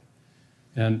Hathaway.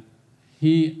 And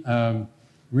he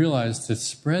realized to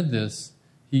spread this,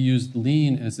 he used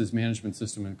Lean as his management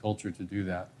system and culture to do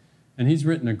that. And he's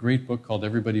written a great book called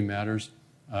Everybody Matters.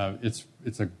 It's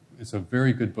a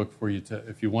very good book for you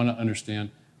if you want to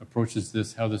understand approaches to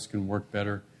this, how this can work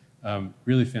better.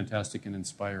 Really fantastic and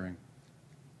inspiring.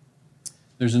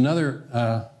 There's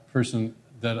another person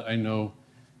that I know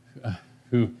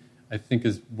who I think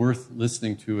is worth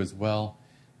listening to as well.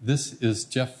 This is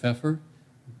Jeff Pfeffer.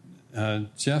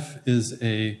 Jeff is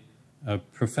a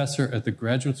professor at the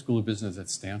Graduate School of Business at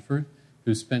Stanford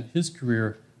who spent his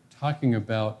career talking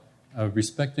about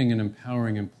respecting and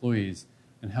empowering employees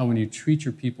and how when you treat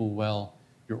your people well,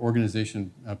 your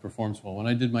organization performs well. When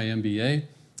I did my MBA,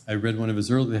 I had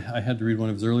to read one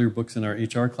of his earlier books in our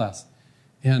HR class.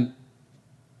 And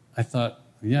I thought,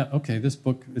 yeah, okay, this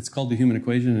book, it's called The Human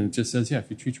Equation, and it just says, yeah, if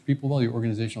you treat your people well, your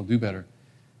organization will do better.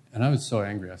 And I was so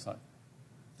angry. I thought,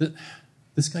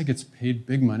 this guy gets paid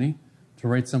big money to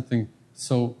write something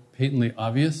so patently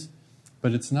obvious,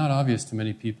 but it's not obvious to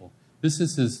many people. This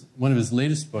is one of his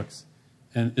latest books,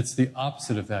 and it's the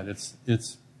opposite of that.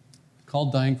 It's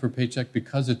called Dying for a Paycheck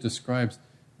because it describes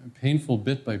painful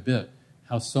bit by bit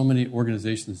how so many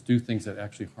organizations do things that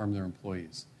actually harm their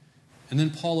employees. And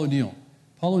then Paul O'Neill.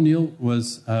 Paul O'Neill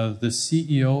was the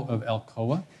CEO of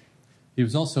Alcoa. He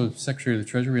was also Secretary of the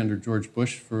Treasury under George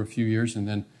Bush for a few years, and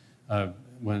then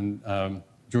when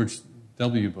George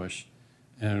W. Bush,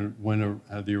 and when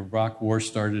the Iraq War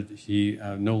started, he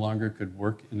no longer could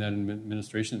work in that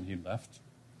administration, and he left.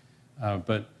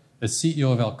 But as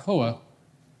CEO of Alcoa,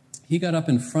 he got up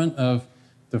in front of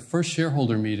the first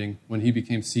shareholder meeting when he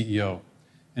became CEO,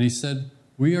 and he said,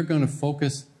 we are going to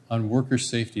focus on worker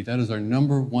safety. That is our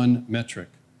 #1 metric,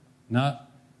 not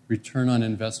return on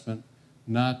investment,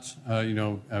 not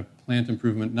plant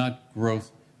improvement, not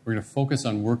growth. We're going to focus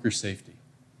on worker safety.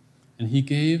 And he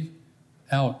gave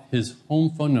out his home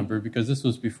phone number, because this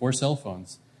was before cell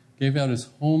phones, gave out his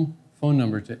home phone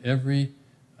number to every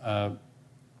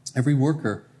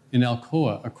worker in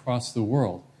Alcoa across the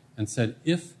world and said,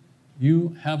 if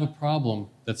you have a problem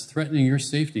that's threatening your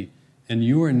safety and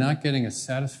you are not getting a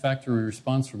satisfactory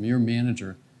response from your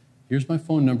manager, here's my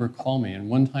phone number, call me. And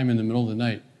one time in the middle of the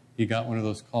night, he got one of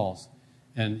those calls.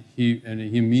 And he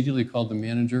immediately called the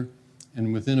manager,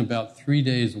 and within about 3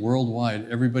 days worldwide,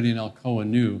 everybody in Alcoa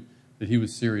knew that he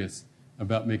was serious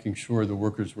about making sure the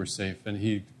workers were safe. And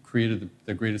he created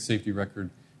the greatest safety record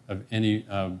of any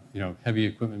heavy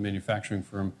equipment manufacturing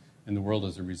firm in the world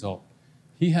as a result.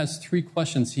 He has 3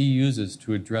 questions he uses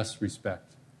to address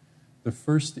respect. The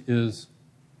first is,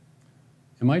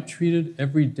 am I treated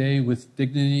every day with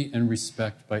dignity and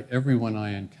respect by everyone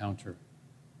I encounter?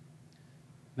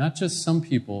 Not just some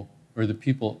people or the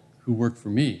people who work for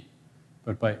me,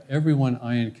 but by everyone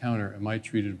I encounter, am I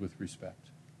treated with respect?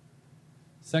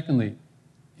 Secondly,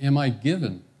 am I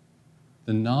given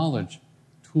the knowledge,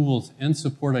 tools, and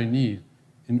support I need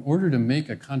in order to make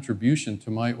a contribution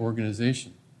to my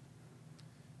organization?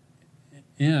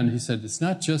 And he said, it's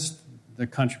not just the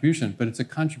contribution, but it's a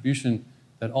contribution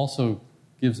that also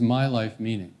gives my life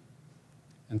meaning.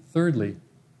 And thirdly,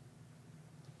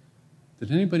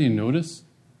 did anybody notice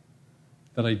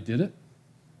that I did it?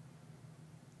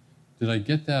 Did I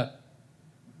get that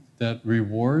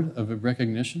reward of a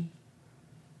recognition?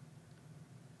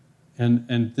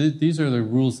 And these are the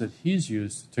rules that he's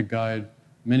used to guide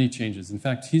many changes. In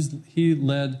fact, he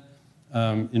led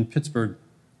in Pittsburgh,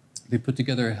 they put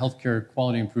together a healthcare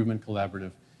quality improvement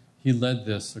collaborative. He led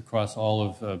this across all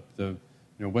of the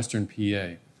Western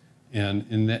PA. And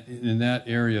in that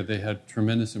area, they had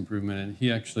tremendous improvement. And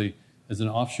he actually, as an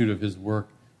offshoot of his work,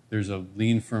 there's a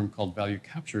lean firm called Value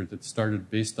Capture that started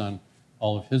based on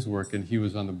all of his work, and he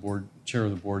was on the board, chair of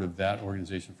the board of that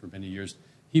organization for many years.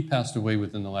 He passed away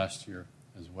within the last year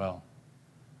as well.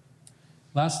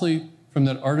 Lastly, from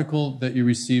that article that you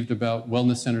received about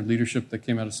wellness-centered leadership that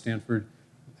came out of Stanford,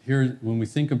 here, when we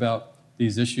think about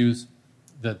these issues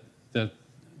that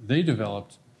they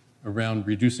developed around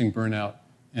reducing burnout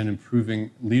and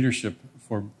improving leadership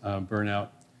for burnout,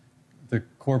 the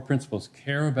core principles,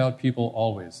 care about people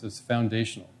always, is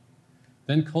foundational.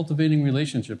 Then cultivating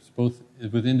relationships, both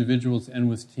with individuals and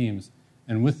with teams,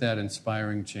 and with that,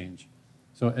 inspiring change.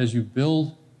 So as you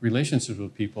build relationships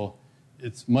with people,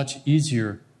 it's much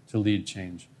easier to lead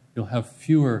change. You'll have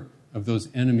fewer of those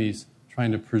enemies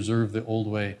trying to preserve the old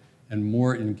way, and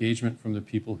more engagement from the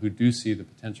people who do see the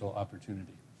potential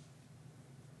opportunity.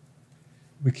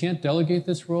 We can't delegate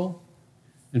this role.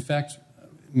 In fact,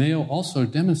 Mayo also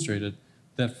demonstrated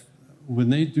that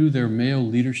when they do their Mayo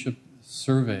leadership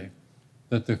survey,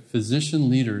 that the physician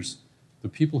leaders, the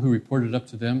people who reported up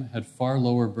to them, had far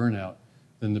lower burnout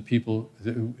than the people,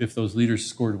 if those leaders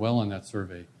scored well on that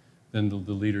survey, than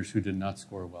the leaders who did not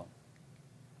score well.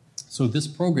 So this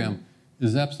program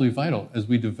is absolutely vital as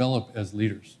we develop as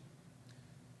leaders.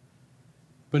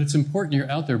 But it's important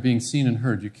you're out there being seen and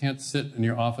heard. You can't sit in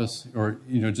your office or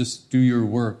just do your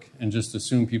work and just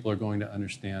assume people are going to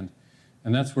understand.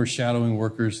 And that's where shadowing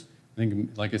workers, I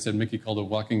think, like I said, Mickey called it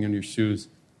walking in your shoes,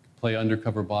 play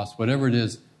undercover boss, whatever it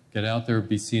is, get out there,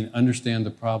 be seen, understand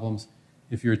the problems.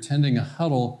 If you're attending a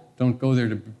huddle, don't go there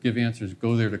to give answers.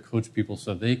 Go there to coach people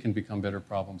so they can become better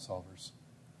problem solvers.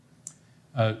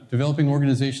 Developing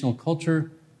organizational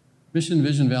culture, mission,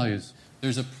 vision, values.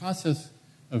 There's a process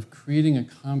of creating a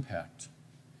compact.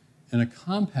 And a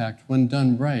compact, when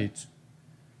done right,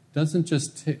 doesn't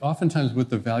just take, oftentimes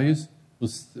with the values,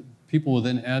 people will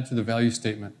then add to the value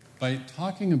statement by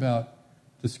talking about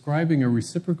describing a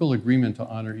reciprocal agreement to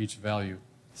honor each value.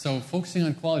 So focusing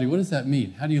on quality, what does that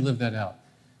mean? How do you live that out?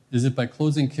 Is it by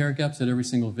closing care gaps at every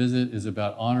single visit? Is it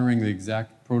about honoring the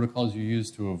exact protocols you use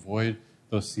to avoid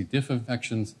those C. diff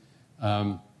infections?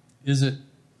 Is it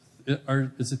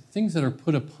things that are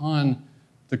put upon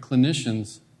the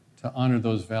clinicians to honor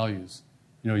those values?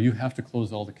 You have to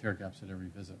close all the care gaps at every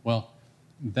visit. Well,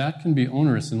 that can be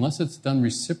onerous unless it's done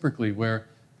reciprocally, where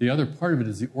the other part of it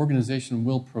is the organization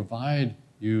will provide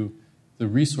you the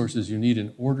resources you need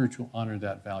in order to honor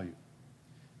that value.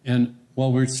 And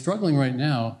while we're struggling right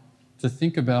now to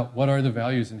think about what are the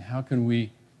values and how can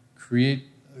we create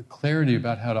clarity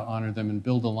about how to honor them and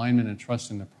build alignment and trust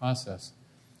in the process,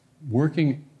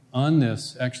 working on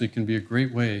this actually can be a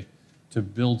great way to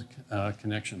build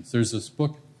connections. There's this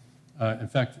book, in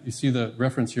fact, you see the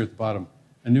reference here at the bottom,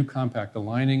 A New Compact,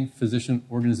 Aligning Physician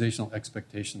Organizational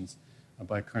Expectations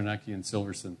by Carnacki and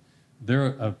Silverson. They're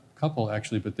a couple,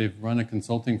 actually, but they've run a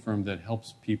consulting firm that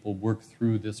helps people work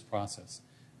through this process.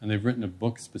 And they've written a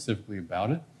book specifically about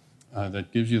it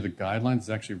that gives you the guidelines. It's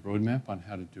actually a roadmap on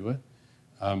how to do it.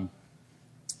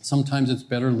 Sometimes it's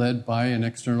better led by an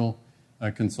external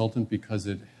consultant because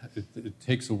it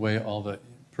takes away all the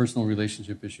personal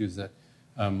relationship issues that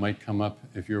might come up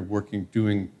if you're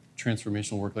doing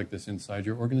transformational work like this inside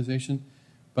your organization.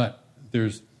 But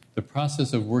there's the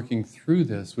process of working through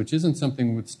this, which isn't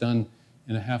something that's done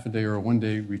in a half a day or a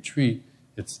one-day retreat.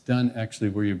 It's done actually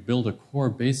where you build a core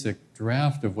basic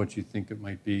draft of what you think it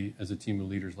might be as a team of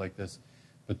leaders like this.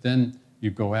 But then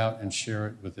you go out and share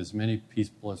it with as many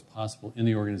people as possible in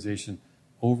the organization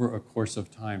over a course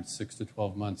of time, 6 to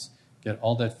 12 months. Get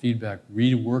all that feedback,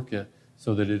 rework it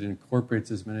so that it incorporates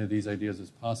as many of these ideas as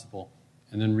possible,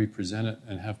 and then represent it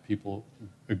and have people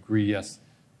agree, yes,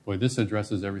 boy, this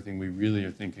addresses everything we really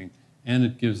are thinking, and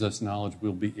it gives us knowledge.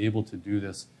 We'll be able to do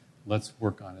this. Let's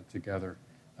work on it together.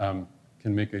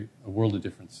 Can make a world of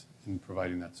difference in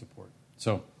providing that support.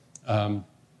 So,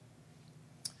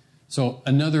 so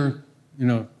another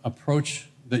approach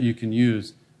that you can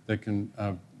use that can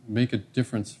make a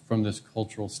difference from this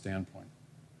cultural standpoint.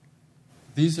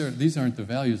 These aren't the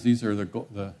values. These are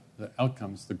the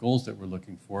outcomes, the goals that we're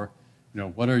looking for.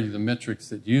 What are the metrics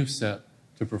that you've set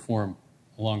to perform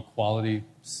along quality,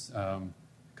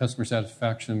 customer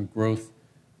satisfaction, growth,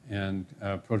 and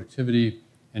productivity,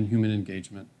 and human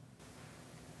engagement.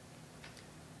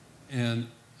 And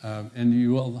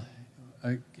you all,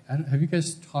 have you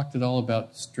guys talked at all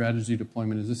about strategy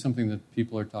deployment? Is this something that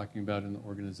people are talking about in the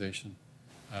organization?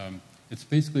 It's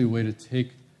basically a way to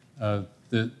take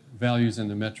the values and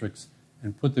the metrics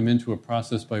and put them into a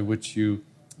process by which you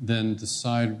then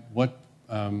decide what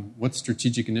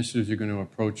strategic initiatives you're going to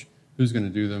approach, who's going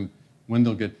to do them, when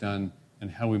they'll get done,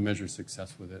 and how we measure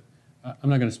success with it. I'm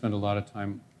not going to spend a lot of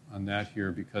time on that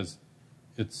here because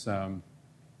it's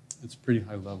pretty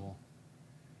high level.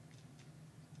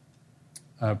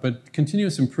 But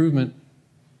continuous improvement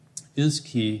is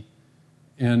key,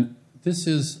 and this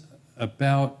is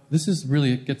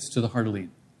really, it gets to the heart of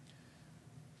lean.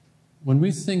 When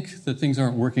we think that things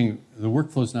aren't working, the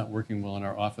workflow's not working well in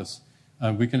our office,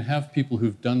 we can have people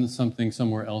who've done something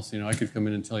somewhere else. I could come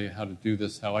in and tell you how to do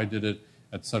this, how I did it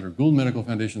at Sutter Gould Medical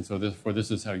Foundation, so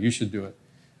this is how you should do it.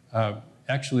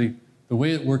 Actually, the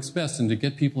way it works best and to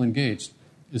get people engaged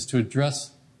is to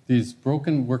address these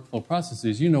broken workflow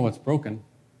processes. You know what's broken,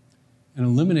 and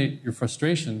eliminate your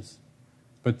frustrations,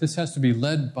 but this has to be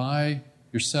led by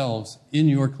yourselves in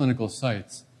your clinical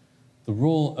sites. The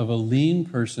role of a lean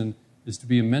person is to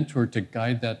be a mentor to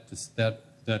guide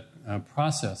that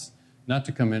process, not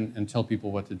to come in and tell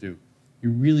people what to do.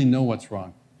 You really know what's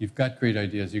wrong. You've got great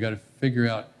ideas. You've got to figure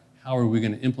out how are we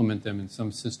going to implement them in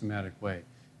some systematic way.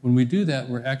 When we do that,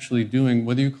 we're actually doing,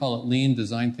 whether you call it lean,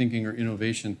 design thinking, or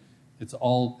innovation, it's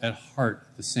all at heart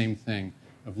the same thing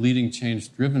of leading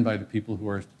change driven by the people who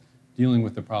are dealing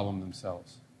with the problem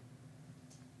themselves.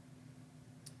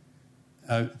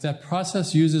 That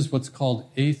process uses what's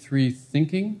called A3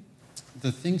 thinking.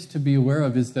 The things to be aware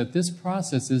of is that this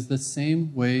process is the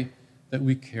same way that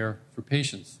we care for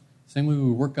patients, same way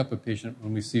we work up a patient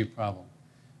when we see a problem.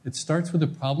 It starts with a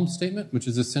problem statement, which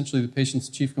is essentially the patient's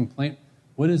chief complaint.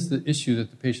 What is the issue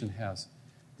that the patient has?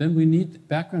 Then we need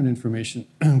background information.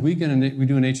 We do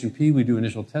an H&P, we do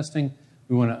initial testing.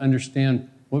 We want to understand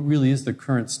what really is the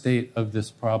current state of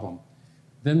this problem.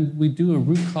 Then we do a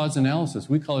root cause analysis.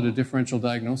 We call it a differential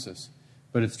diagnosis,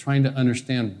 but it's trying to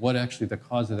understand what actually the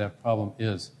cause of that problem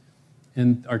is.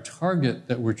 And our target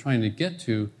that we're trying to get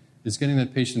to is getting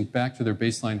that patient back to their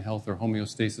baseline health or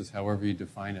homeostasis, however you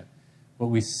define it. What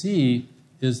we see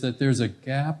is that there's a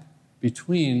gap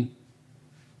between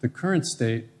the current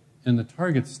state and the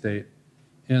target state.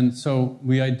 And so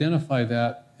we identify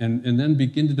that and then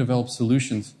begin to develop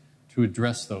solutions to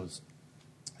address those.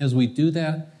 As we do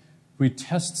that, we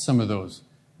test some of those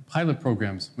pilot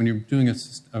programs. When you're doing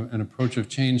an approach of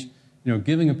change,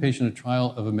 giving a patient a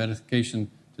trial of a medication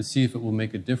to see if it will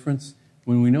make a difference.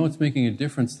 When we know it's making a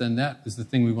difference, then that is the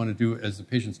thing we want to do as the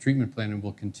patient's treatment plan, and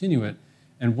we'll continue it.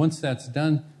 And once that's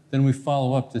done, then we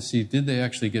follow up to see, did they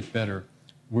actually get better?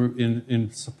 We're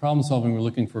in problem solving, we're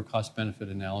looking for cost-benefit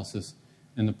analysis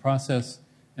in the process.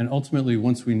 And ultimately,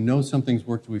 once we know something's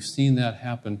worked, we've seen that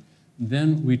happen,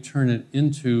 then we turn it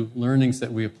into learnings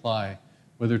that we apply,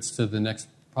 whether it's to the next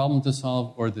problem to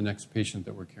solve or the next patient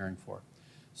that we're caring for.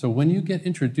 So when you get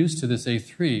introduced to this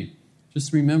A3,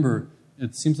 just remember,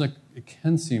 it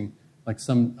can seem like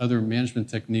some other management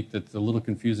technique that's a little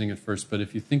confusing at first, but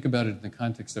if you think about it in the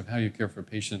context of how you care for a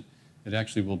patient, it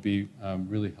actually will be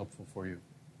really helpful for you.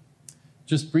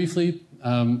 Just briefly,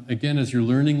 again, as you're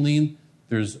learning lean,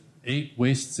 there's 8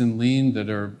 wastes in lean that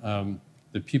are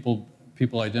that people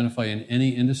identify in any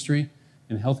industry.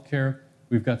 In healthcare,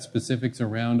 we've got specifics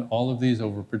around all of these: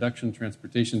 overproduction,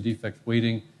 transportation, defect,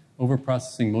 waiting,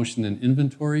 overprocessing, motion, and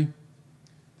inventory.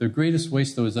 The greatest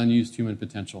waste, though, is unused human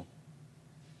potential.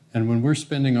 And when we're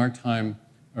spending our time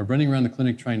running around the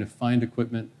clinic trying to find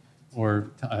equipment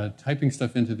or typing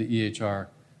stuff into the EHR,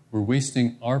 we're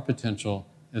wasting our potential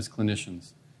as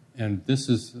clinicians. And this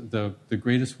is the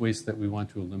greatest waste that we want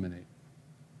to eliminate.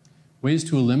 Ways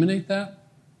to eliminate that?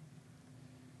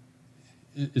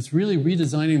 It's really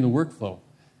redesigning the workflow.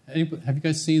 Have you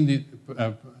guys seen the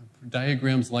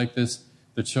diagrams like this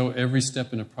that show every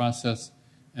step in a process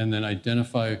and then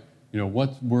identify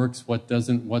what works, what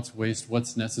doesn't, what's waste,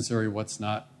 what's necessary, what's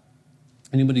not?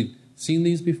 Anybody seen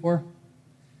these before?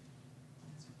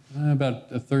 About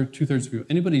a third, 2/3 of people.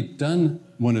 Anybody done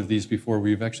one of these before where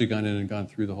you've actually gone in and gone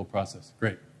through the whole process?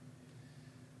 Great.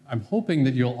 I'm hoping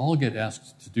that you'll all get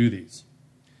asked to do these.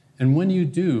 And when you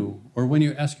do, or when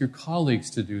you ask your colleagues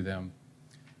to do them,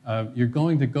 you're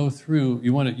going to go through,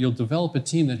 you'll develop a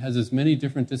team that has as many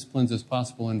different disciplines as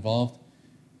possible involved,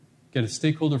 get a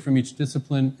stakeholder from each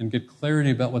discipline, and get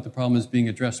clarity about what the problem is being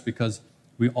addressed, because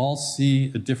we all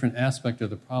see a different aspect of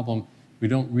the problem. We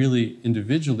don't really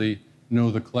individually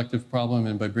know the collective problem,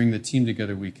 and by bringing the team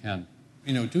together, we can.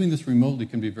 Doing this remotely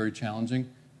can be very challenging.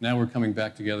 Now we're coming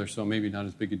back together, so maybe not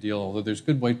as big a deal, although there's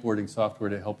good whiteboarding software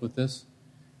to help with this.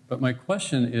 But my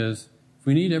question is, if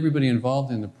we need everybody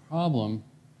involved in the problem,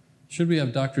 should we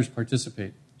have doctors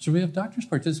participate? Should we have doctors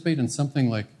participate in something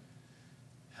like,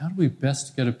 how do we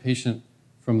best get a patient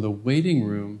from the waiting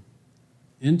room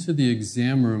into the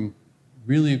exam room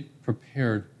really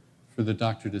prepared for the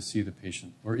doctor to see the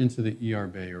patient, or into the ER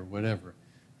bay or whatever?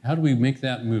 How do we make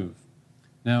that move?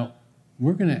 Now,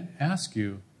 we're going to ask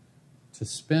you to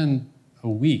spend a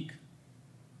week,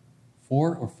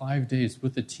 4 or 5 days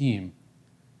with the team,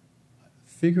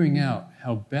 figuring out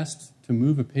how best to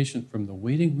move a patient from the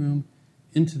waiting room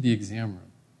into the exam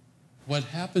room. What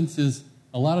happens is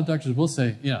a lot of doctors will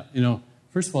say, yeah,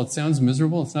 first of all, it sounds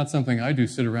miserable. It's not something I do,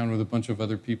 sit around with a bunch of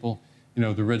other people,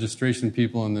 the registration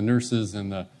people and the nurses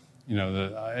and the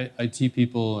IT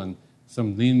people and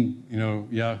some lean,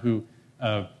 Yahoo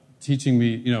teaching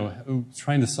me,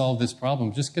 trying to solve this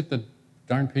problem. Just get the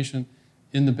darn patient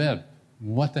in the bed.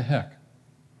 What the heck?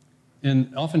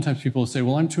 And oftentimes people will say,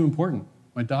 well, I'm too important.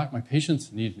 My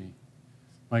patients need me.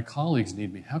 My colleagues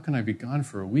need me. How can I be gone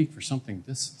for a week for something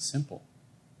this simple?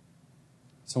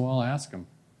 So I'll ask them,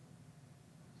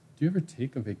 do you ever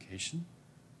take a vacation?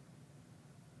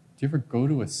 Do you ever go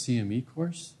to a CME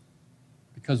course?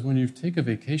 Because when you take a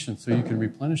vacation so you can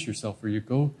replenish yourself, or you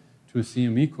go to a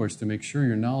CME course to make sure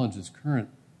your knowledge is current,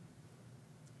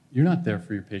 you're not there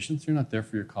for your patients, you're not there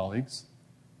for your colleagues,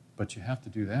 but you have to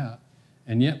do that.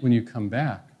 And yet when you come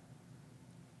back,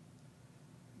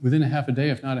 within a half a day,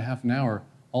 if not a half an hour,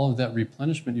 all of that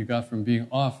replenishment you got from being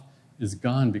off is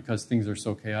gone because things are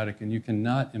so chaotic, and you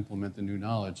cannot implement the new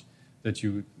knowledge that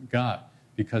you got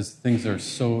because things are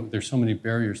there's so many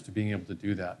barriers to being able to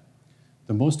do that.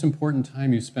 The most important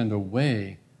time you spend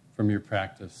away from your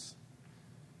practice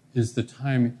is the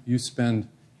time you spend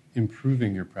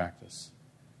improving your practice,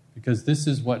 because this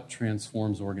is what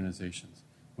transforms organizations.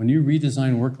 When you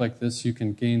redesign work like this, you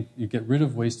get rid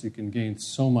of waste, you can gain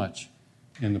so much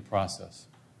in the process.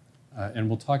 And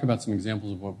we'll talk about some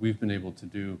examples of what we've been able to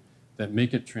do that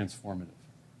make it transformative.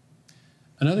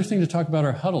 Another thing to talk about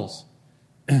are huddles.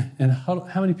 And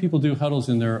how many people do huddles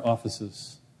in their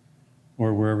offices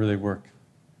or wherever they work?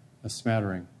 A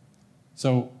smattering.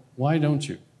 So why don't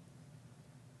you?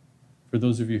 For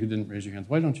those of you who didn't raise your hands,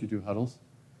 why don't you do huddles?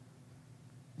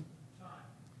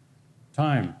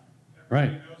 Time.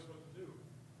 Right. Everybody knows what to do.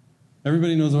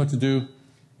 Everybody knows what to do.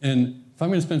 And if I'm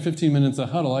going to spend 15 minutes at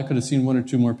huddle, I could have seen one or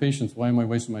two more patients. Why am I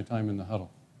wasting my time in the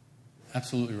huddle?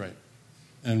 Absolutely right.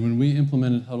 And when we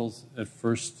implemented huddles at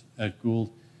first at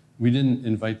Gould, we didn't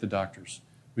invite the doctors.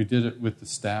 We did it with the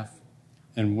staff.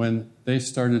 And when they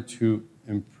started to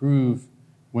improve,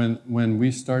 when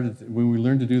we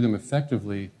learned to do them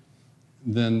effectively,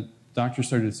 then doctors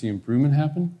started to see improvement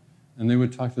happen. And they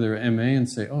would talk to their MA and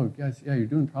say, oh, guys, yeah, you're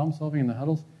doing problem solving in the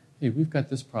huddles? Hey, we've got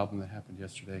this problem that happened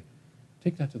yesterday.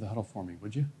 Take that to the huddle for me,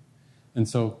 would you? And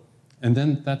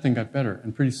then that thing got better.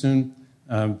 And pretty soon,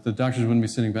 the doctors wouldn't be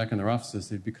sitting back in their offices.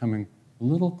 They'd be coming a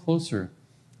little closer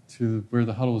to where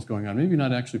the huddle was going on. Maybe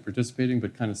not actually participating,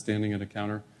 but kind of standing at a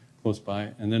counter close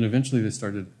by. And then eventually they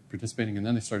started participating, and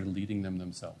then they started leading them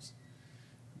themselves.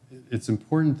 It's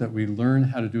important that we learn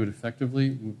how to do it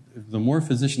effectively. The more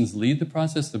physicians lead the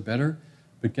process, the better.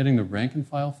 But getting the rank and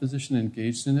file physician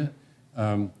engaged in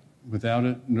it without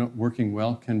it working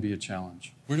well can be a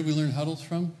challenge. Where do we learn huddles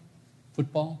from?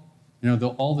 Football. You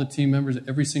know, all the team members,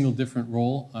 every single different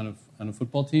role on a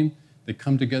football team, they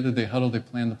come together, they huddle, they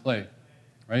plan the play,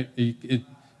 right?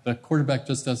 The quarterback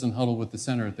just doesn't huddle with the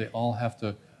center. They all have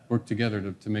to work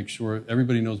together to make sure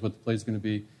everybody knows what the play is going to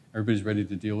be, everybody's ready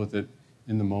to deal with it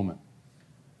in the moment.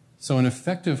 So an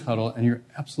effective huddle, and you're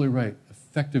absolutely right,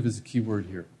 effective is a key word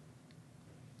here.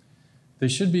 They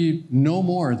should be no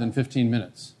more than 15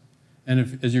 minutes.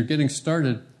 And as you're getting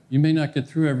started, you may not get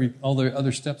through all the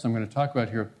other steps I'm going to talk about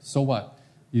here. So what?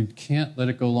 You can't let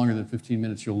it go longer than 15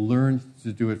 minutes. You'll learn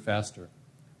to do it faster.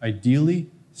 Ideally,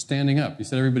 standing up. You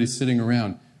said everybody's sitting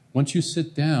around. Once you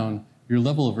sit down, your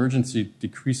level of urgency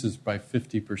decreases by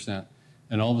 50%.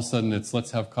 And all of a sudden, it's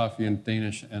let's have coffee in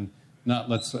Danish and not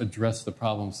let's address the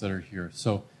problems that are here.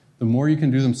 So the more you can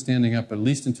do them standing up, at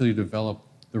least until you develop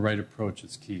the right approach,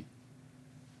 is key.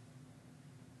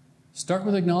 Start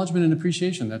with acknowledgement and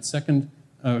appreciation. That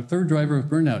third driver of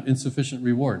burnout, insufficient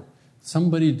reward.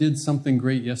 Somebody did something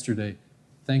great yesterday.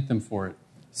 Thank them for it.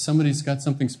 Somebody's got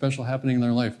something special happening in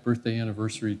their life, birthday,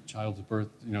 anniversary, child's birth,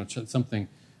 something.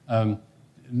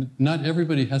 Not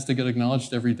everybody has to get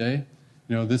acknowledged every day.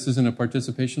 This isn't a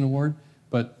participation award,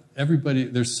 but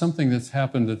there's something that's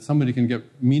happened that somebody can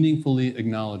get meaningfully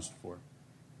acknowledged for.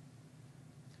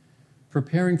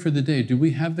 Preparing for the day. Do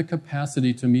we have the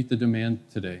capacity to meet the demand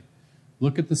today?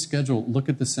 Look at the schedule. Look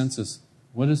at the census.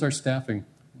 What is our staffing?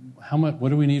 What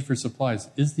do we need for supplies?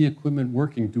 Is the equipment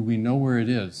working? Do we know where it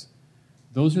is?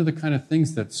 Those are the kind of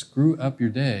things that screw up your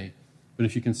day, but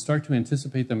if you can start to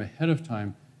anticipate them ahead of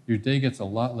time, your day gets a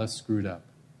lot less screwed up.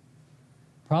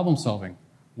 Problem solving.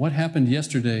 What happened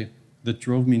yesterday that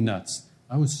drove me nuts?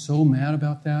 I was so mad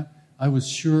about that. I was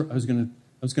sure I was going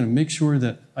to make sure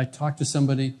that I talked to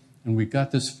somebody and we got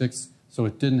this fixed so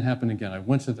it didn't happen again.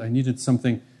 I needed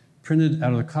something printed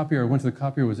out of the copier. I went to the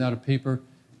copier, it was out of paper.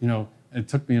 It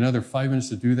took me another 5 minutes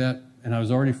to do that, and I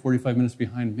was already 45 minutes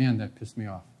behind. Man, that pissed me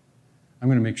off. I'm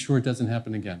going to make sure it doesn't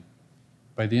happen again.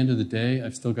 By the end of the day,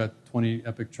 I've still got 20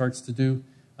 epic charts to do.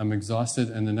 I'm exhausted,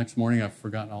 and the next morning I've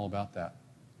forgotten all about that.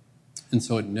 And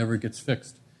so it never gets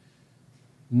fixed.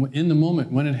 In the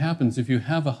moment, when it happens, if you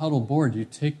have a huddle board, you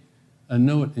take a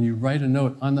note and you write a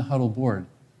note on the huddle board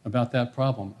about that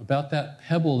problem, about that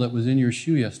pebble that was in your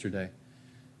shoe yesterday.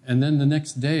 And then the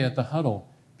next day at the huddle,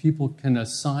 people can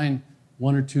assign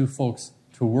one or two folks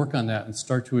to work on that and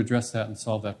start to address that and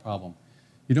solve that problem.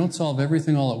 You don't solve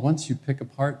everything all at once. You pick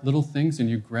apart little things and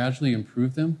you gradually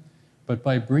improve them. But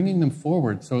by bringing them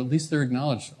forward, so at least they're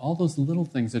acknowledged, all those little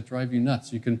things that drive you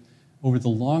nuts, you can, over the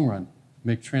long run,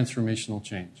 make transformational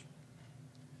change.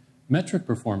 Metric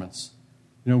performance.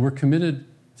 We're committed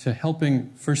to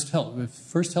helping First Health. If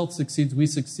First Health succeeds, we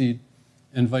succeed,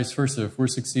 and vice versa. If we're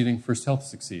succeeding, First Health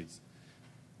succeeds.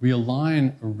 We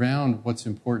align around what's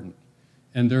important.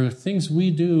 And there are things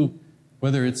we do,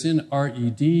 whether it's in our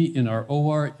ED, in our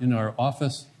OR, in our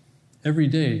office, every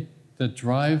day that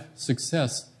drive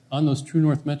success on those true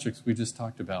north metrics we just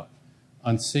talked about,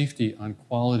 on safety, on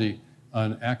quality,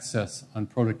 on access, on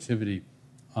productivity,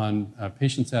 on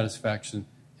patient satisfaction,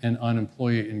 and on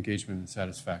employee engagement and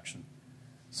satisfaction.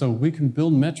 So we can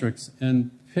build metrics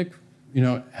and pick,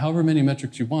 however many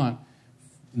metrics you want,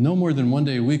 no more than 1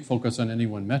 day a week focus on any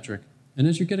one metric. And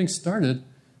as you're getting started,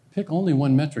 pick only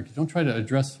one metric. You don't try to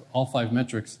address all 5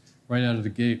 metrics right out of the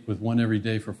gate with one every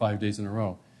day for 5 days in a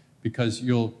row, because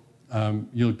you'll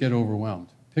get overwhelmed.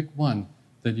 Pick one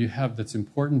that you have that's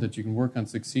important, that you can work on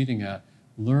succeeding at,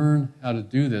 learn how to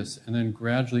do this, and then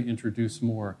gradually introduce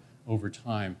more over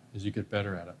time as you get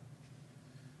better at it.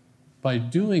 By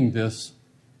doing this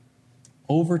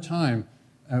over time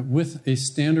with a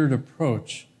standard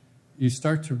approach, you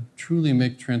start to truly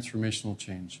make transformational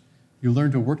change. You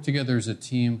learn to work together as a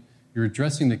team, you're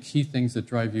addressing the key things that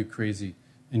drive you crazy,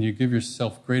 and you give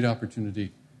yourself great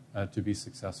opportunity to be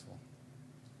successful.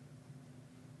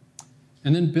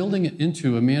 And then building it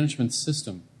into a management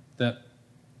system that,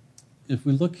 if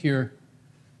we look here,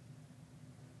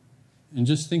 and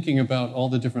just thinking about all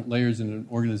the different layers in an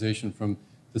organization, from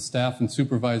the staff and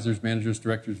supervisors, managers,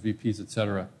 directors, VPs, et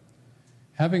cetera,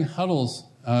 having huddles,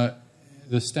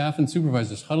 the staff and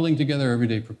supervisors huddling together every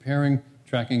day, preparing,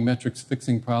 tracking metrics,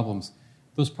 fixing problems.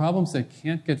 Those problems that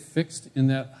can't get fixed in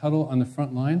that huddle on the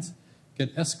front lines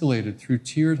get escalated through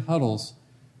tiered huddles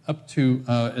up to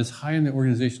as high in the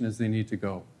organization as they need to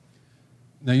go.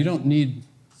 Now, you don't need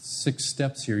 6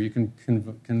 steps here. It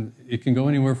can go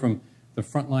anywhere from the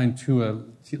front line to a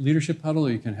leadership huddle.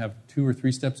 You can have 2 or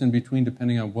 3 steps in between,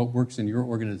 depending on what works in your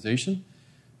organization.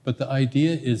 But the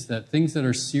idea is that things that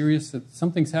are serious, that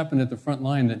something's happened at the front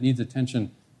line that needs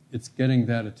attention, it's getting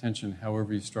that attention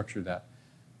however you structure that.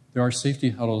 There are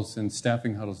safety huddles and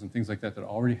staffing huddles and things like that that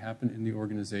already happen in the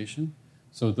organization.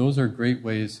 So those are great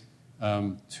ways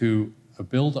to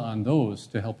build on those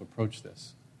to help approach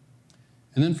this.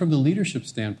 And then from the leadership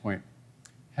standpoint,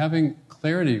 having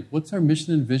clarity. What's our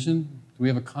mission and vision? Do we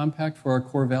have a compact for our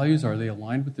core values? Are they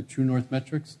aligned with the True North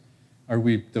metrics? Are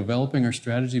we developing our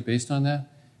strategy based on that?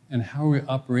 And how are we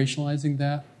operationalizing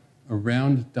that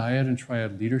around dyad and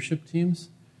triad leadership teams,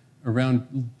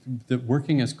 around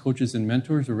working as coaches and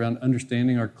mentors, around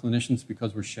understanding our clinicians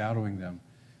because we're shadowing them?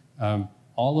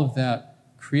 All of that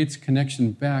creates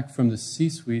connection back from the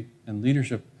C-suite and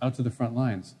leadership out to the front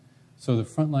lines. So the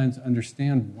front lines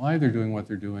understand why they're doing what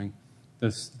they're doing.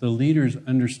 The leaders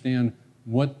understand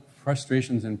what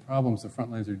frustrations and problems the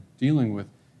front lines are dealing with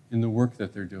in the work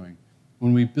that they're doing.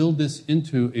 When we build this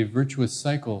into a virtuous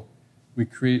cycle, we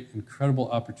create incredible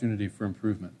opportunity for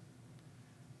improvement.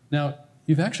 Now,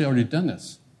 you've actually already done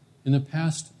this. In the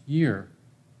past year,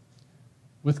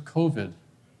 with COVID,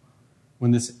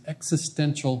 when this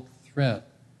existential threat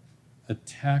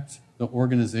attacked the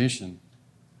organization,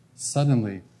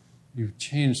 suddenly you've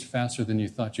changed faster than you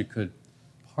thought you could.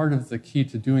 Part of the key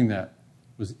to doing that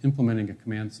was implementing a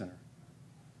command center.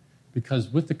 Because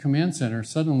with the command center,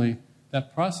 suddenly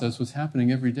that process was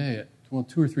happening every day, 2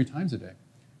 or 3 times a day.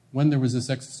 When there was this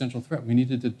existential threat, we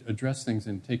needed to address things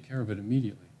and take care of it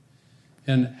immediately.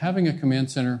 And having a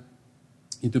command center,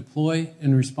 you deploy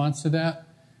in response to that,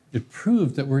 it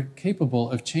proved that we're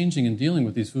capable of changing and dealing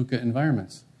with these VUCA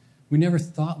environments. We never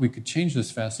thought we could change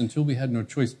this fast until we had no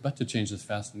choice but to change this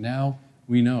fast. Now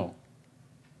we know.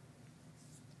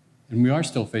 And we are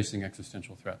still facing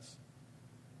existential threats.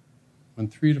 When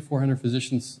 300 to 400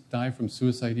 physicians die from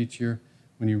suicide each year,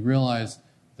 when you realize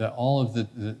that all of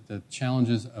the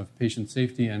challenges of patient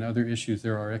safety and other issues,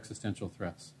 there are existential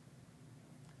threats.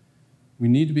 We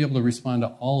need to be able to respond to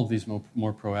all of these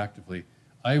more proactively.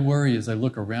 I worry as I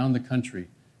look around the country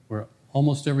where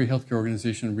almost every healthcare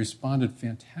organization responded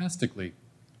fantastically,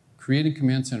 creating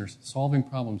command centers, solving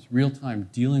problems, real time,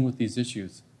 dealing with these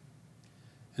issues.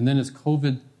 And then as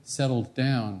COVID settled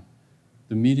down,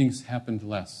 the meetings happened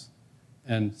less.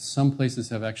 And some places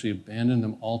have actually abandoned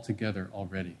them altogether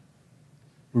already.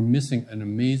 We're missing an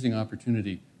amazing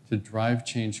opportunity to drive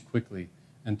change quickly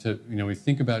and to, we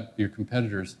think about your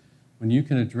competitors. When you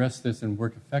can address this and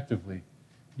work effectively,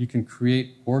 you can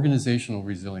create organizational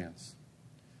resilience.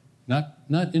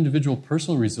 Not individual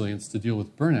personal resilience to deal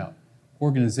with burnout,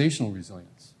 organizational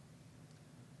resilience.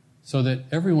 So that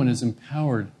everyone is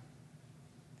empowered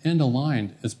and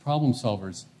aligned as problem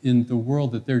solvers in the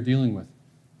world that they're dealing with.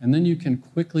 And then you can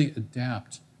quickly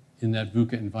adapt in that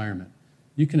VUCA environment.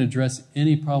 You can address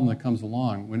any problem that comes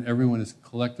along when everyone is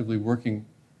collectively working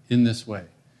in this way.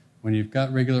 When you've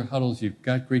got regular huddles, you've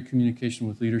got great communication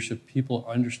with leadership, people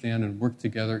understand and work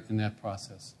together in that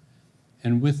process.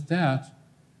 And with that,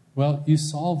 well, you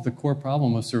solve the core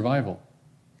problem of survival,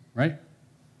 right?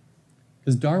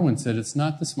 Because Darwin said it's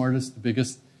not the smartest, the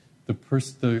biggest,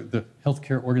 the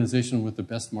healthcare organization with the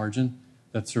best margin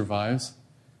that survives.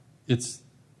 It's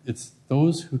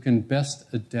those who can best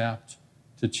adapt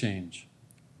to change,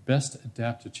 best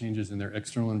adapt to changes in their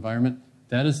external environment.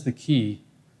 That is the key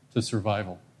to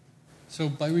survival. So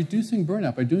by reducing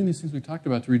burnout, by doing these things we talked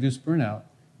about to reduce burnout,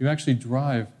 you actually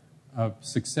drive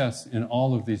success in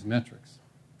all of these metrics.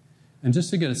 And just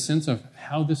to get a sense of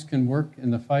how this can work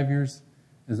in the 5 years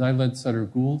as I led Sutter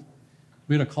Gould,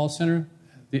 we had a call center.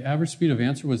 The average speed of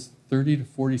answer was 30 to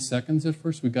 40 seconds at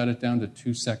first. We got it down to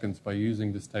 2 seconds by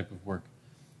using this type of work.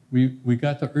 We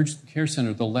got the urgent care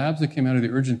center. The labs that came out of the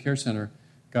urgent care center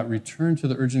got returned to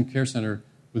the urgent care center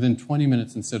within 20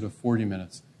 minutes instead of 40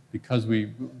 minutes because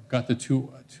we got the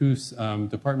two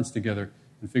departments together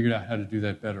and figured out how to do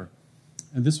that better.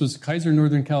 And this was Kaiser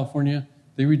Northern California.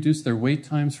 They reduced their wait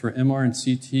times for MR and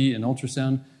CT and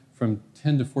ultrasound from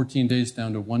 10 to 14 days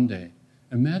down to 1 day.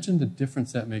 Imagine the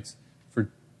difference that makes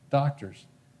for doctors,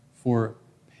 for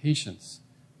patients,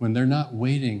 when they're not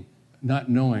waiting, not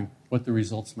knowing what the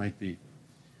results might be.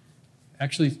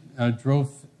 Actually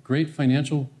drove great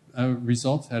financial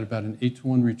results, had about an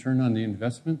 8-to-1 return on the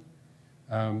investment.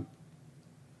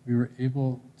 We were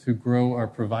able to grow our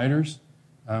providers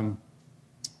by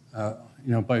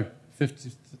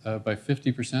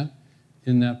 50%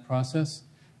 in that process.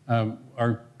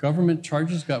 Our government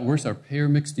charges got worse. Our payer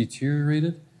mix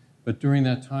deteriorated. But during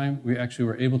that time, we actually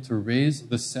were able to raise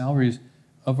the salaries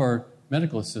of our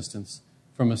medical assistants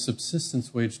from a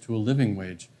subsistence wage to a living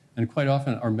wage. And quite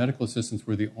often, our medical assistants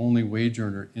were the only wage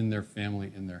earner in their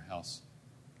family, in their house.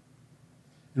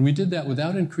 And we did that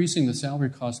without increasing the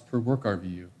salary cost per work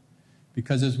RVU.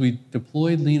 Because as we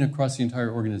deployed Lean across the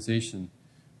entire organization,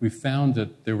 we found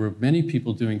that there were many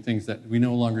people doing things that we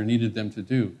no longer needed them to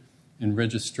do in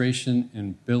registration,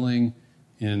 in billing,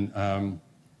 in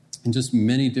just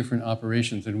many different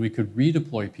operations. And we could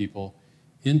redeploy people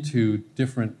into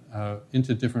different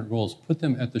roles, put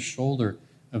them at the shoulder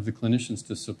of the clinicians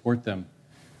to support them.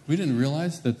 We didn't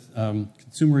realize that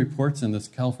Consumer Reports and this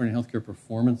California Healthcare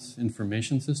Performance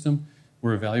Information System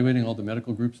were evaluating all the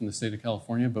medical groups in the state of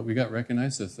California, but we got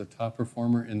recognized as the top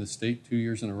performer in the state 2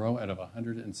 years in a row out of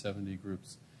 170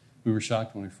 groups. We were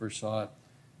shocked when we first saw it.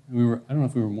 I don't know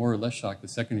if we were more or less shocked the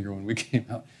second year when we came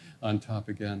out on top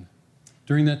again.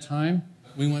 During that time,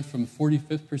 we went from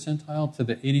 45th percentile to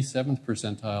the 87th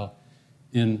percentile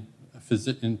in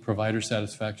provider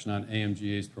satisfaction on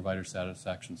AMGA's provider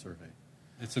satisfaction survey.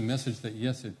 It's a message that,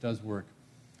 yes, it does work.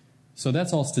 So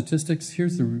that's all statistics.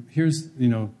 Here's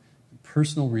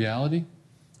personal reality.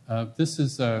 This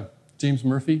is James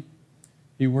Murphy.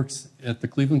 He works at the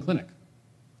Cleveland Clinic.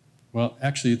 Well,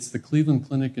 actually, it's the Cleveland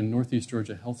Clinic in Northeast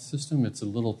Georgia Health System. It's a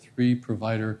little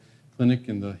 3-provider clinic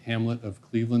in the hamlet of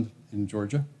Cleveland in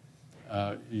Georgia.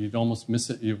 You'd almost miss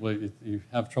it. You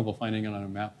have trouble finding it on a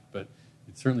map, but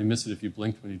you'd certainly miss it if you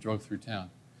blinked when you drove through town.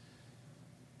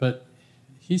 But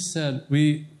he said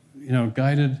we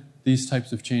guided these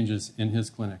types of changes in his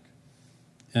clinic.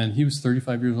 And he was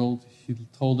 35 years old. He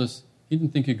told us he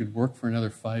didn't think he could work for another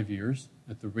 5 years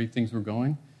at the rate things were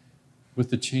going. With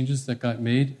the changes that got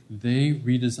made, they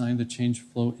redesigned the change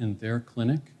flow in their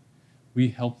clinic. We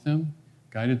helped them,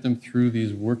 guided them through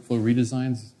these workflow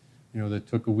redesigns, that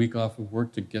took a week off of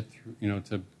work to get through,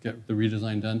 to get the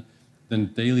redesign done. Then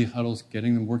daily huddles,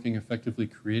 getting them working effectively,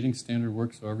 creating standard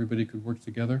work so everybody could work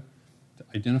together, to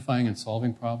identifying and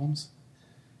solving problems.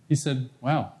 He said,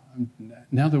 wow,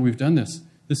 now that we've done this,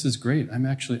 this is great.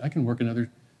 I can work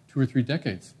another 2 or 3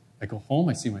 decades. I go home,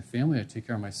 I see my family, I take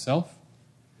care of myself.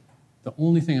 The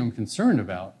only thing I'm concerned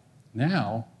about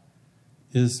now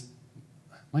is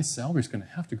my salary's going to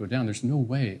have to go down. There's no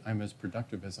way I'm as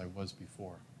productive as I was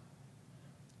before.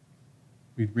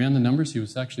 We ran the numbers. He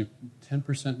was actually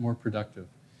 10% more productive.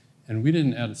 And we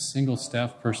didn't add a single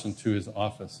staff person to his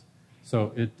office.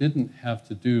 So it didn't have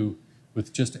to do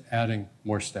with just adding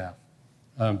more staff.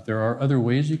 There are other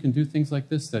ways you can do things like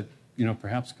this that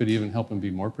perhaps could even help him be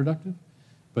more productive.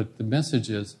 But the message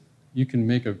is you can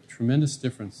make a tremendous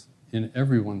difference in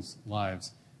everyone's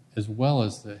lives, as well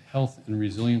as the health and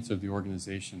resilience of the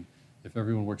organization if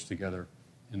everyone works together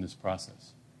in this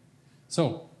process.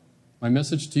 So, my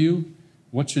message to you,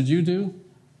 what should you do?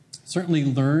 Certainly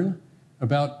learn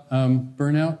about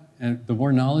burnout, and the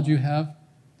more knowledge you have,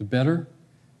 the better.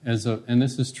 And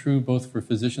this is true both for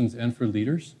physicians and for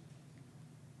leaders.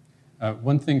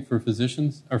 One thing for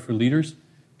physicians, or for leaders,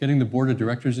 getting the board of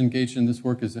directors engaged in this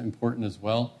work is important as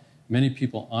well. Many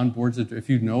people on boards, if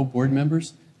you know board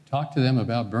members, talk to them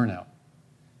about burnout.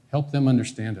 Help them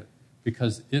understand it.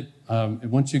 Because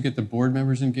once you get the board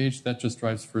members engaged, that just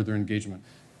drives further engagement.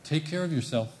 Take care of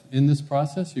yourself. In this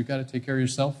process, you've got to take care of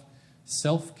yourself.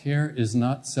 Self-care is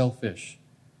not selfish.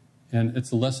 And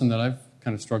it's a lesson that I've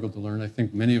kind of struggled to learn. I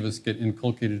think many of us get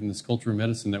inculcated in this culture of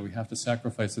medicine that we have to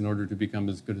sacrifice in order to become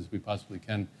as good as we possibly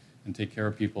can and take care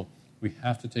of people. We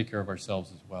have to take care of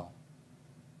ourselves as well.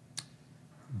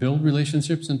 Build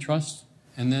relationships and trust,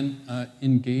 and then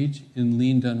engage in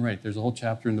lean done right. There's a whole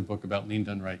chapter in the book about lean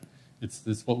done right.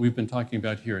 It's what we've been talking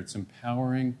about here. It's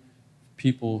empowering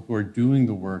people who are doing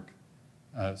the work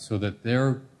so that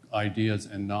their ideas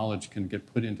and knowledge can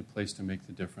get put into place to make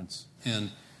the difference.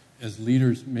 And as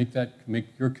leaders, make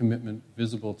your commitment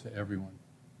visible to everyone.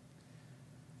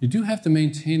 You do have to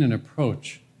maintain an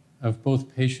approach of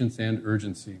both patience and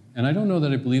urgency. And I don't know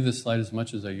that I believe this slide as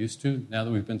much as I used to, now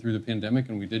that we've been through the pandemic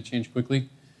and we did change quickly.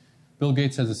 Bill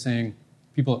Gates has a saying,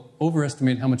 people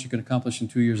overestimate how much you can accomplish in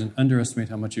 2 years and underestimate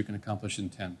how much you can accomplish in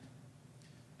 10.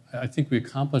 I think we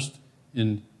accomplished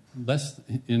in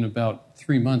about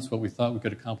 3 months what we thought we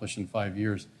could accomplish in 5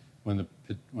 years when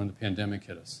the pandemic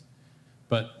hit us.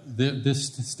 But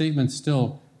this statement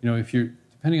still, if you're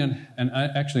depending on, and I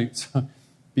actually, so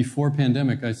before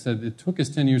pandemic, I said it took us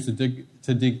 10 years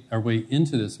to dig our way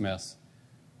into this mess.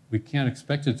 We can't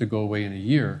expect it to go away in a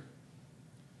year.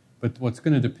 But what's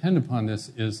going to depend upon this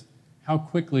is how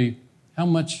quickly, how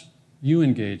much you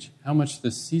engage, how much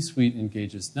the C-suite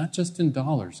engages, not just in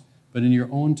dollars, but in your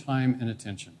own time and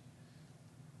attention.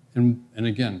 And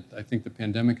again, I think the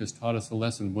pandemic has taught us a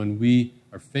lesson. When we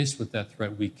are faced with that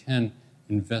threat, we can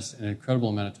invest an incredible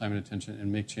amount of time and attention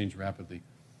and make change rapidly.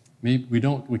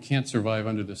 We can't survive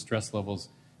under the stress levels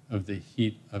of the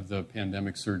heat of the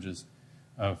pandemic surges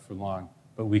for long,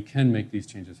 but we can make these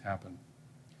changes happen.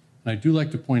 And I do like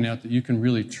to point out that you can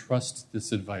really trust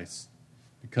this advice,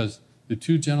 because the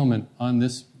two gentlemen on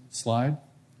this slide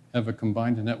have a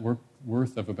combined net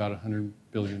worth of about $100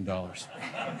 billion.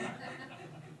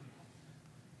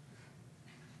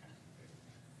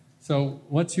 So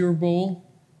what's your goal?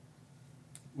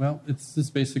 Well, this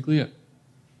is basically it.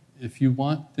 If you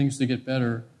want things to get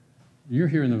better, you're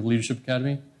here in the Leadership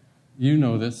Academy. You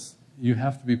know this. You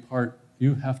have to be part.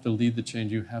 You have to lead the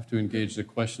change. You have to engage. The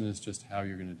question is just how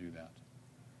you're going to do that.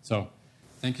 So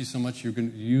thank you so much.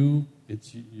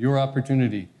 It's your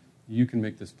opportunity. You can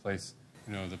make this place,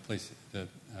 the place that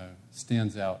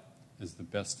stands out as the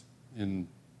best in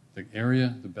the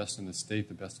area, the best in the state,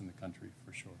 the best in the country,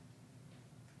 for sure.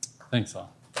 Thanks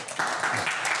all.